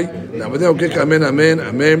אדוני, לעבדי אוקיך אמן אמן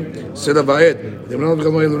אמן, סלע ועד. דמנו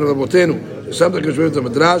וחלמו אלו לרבותינו, ששמת כשווים את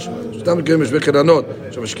המדרש, ששתם לקיים משווה קרנות,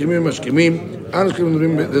 שמשכימים ומשכימים, אנו משכימים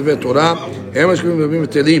מדברים לדברי תורה, הם משכימים מדברים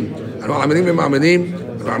ותלים, אנו עמלים ומעמלים,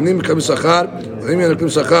 אנו עמלים מקבלים שכר, עמלים ינקלים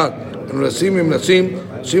שכר, אנו נסים ומנסים,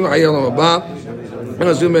 נשים חיי העולם הבא,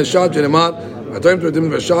 אנו נסים בשעת שנאמר, ואתם תורדים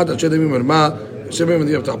בשעת עד שדמים מרמה, יושב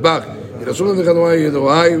במדינה ותחבך, ירסו לנו לכדורי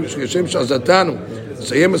ידועי, כשם שעזתנו,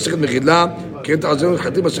 נסיים מסכת מחילה, כן תעזרנו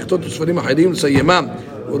לחטאים בסקטות וספרים אחרים לסיימם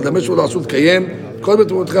ולדמש ולעשות קיים כל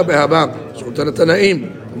בתמותך באהבה זכותן התנאים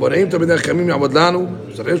המוראים תמידי החכמים יעבוד לנו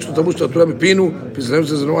זרעים שתבוש את התורה מפינו פזרעים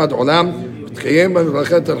שזרנו עד עולם ותקיים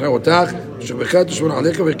במברכה תרחה אותך ושבך תשמור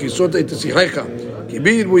עליך וכיסות את תשיחיך כי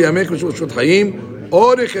בי ירבו ימיך ושעות חיים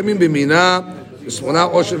אורך ימים במינה ושמונה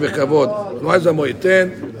עושר וכבוד אלוהי זמו ייתן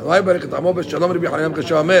אלוהי יברך את עמו בשלום רבי חיים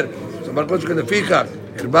כשאומר זמר כל שכן לפיכך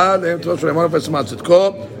הרבה להם תורה של אמונה ופסמה צדקו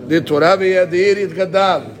לתורה וידיר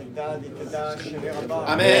יתגדל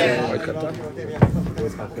אמן.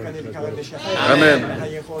 אמן.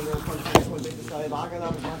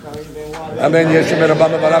 אמן. ישו מרבה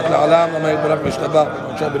מברך לעולם, אמן יתברך משתבח.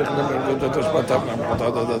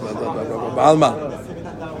 בעלמא.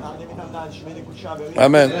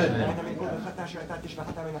 אמן.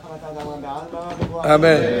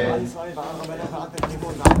 אמן.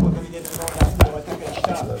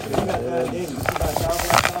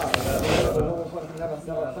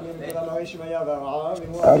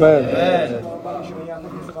 אמן.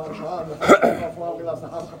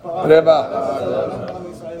 רבה.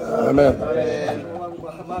 Amen.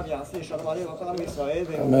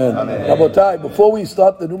 Amen. Rabotai, before we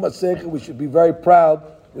start the new Masechet, we should be very proud.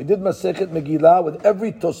 We did Masechet Megillah with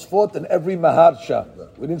every Tosfot and every Maharsha.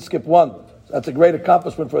 We didn't skip one. That's a great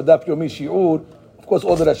accomplishment for a Daf Yomi Shi'ur. Of course,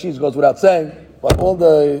 all the Rashis goes without saying, but all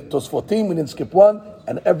the Tosfotim, we didn't skip one,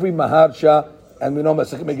 and every Maharsha, and we know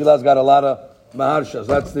Masechet Megillah's got a lot of Maharshas.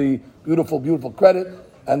 That's the beautiful, beautiful credit.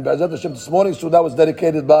 And Be'ezat Hashem this morning, so that was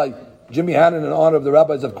dedicated by Jimmy Hannon in honor of the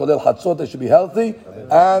rabbis of Kolel Chatzot. They should be healthy.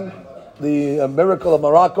 And the Miracle of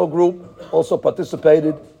Morocco group also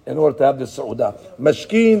participated in order to have this Sa'udah.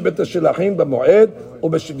 Mashkin bet hashilachim b'mo'ed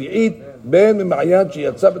u'b'shvi'it ben ממעיין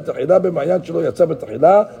שיצא בתחילה במעיין שלא יצא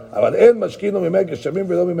בתחילה אבל אין משכין ממי גשמים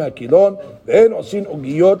ולא ממי הקילון ואין עושים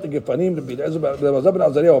עוגיות לגפנים רבי בן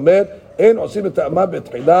עזריה אומר אין עושים את טעמה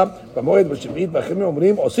בתחילה במועד בשביעית ואחרים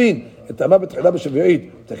אומרים עושים את טעמה בתחילה בשביעית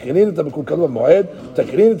תכנין את המקולקלות במועד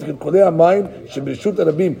תכנין את קלקולי המים שברשות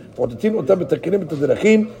הרבים ועודתין אותם ותכנין את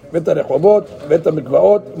הדרכים ואת הרחובות ואת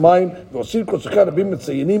המקוואות מים ועושים כל שכן רבים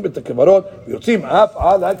מציינים את הקברות ויוצאים אף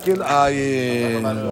על הכלאיים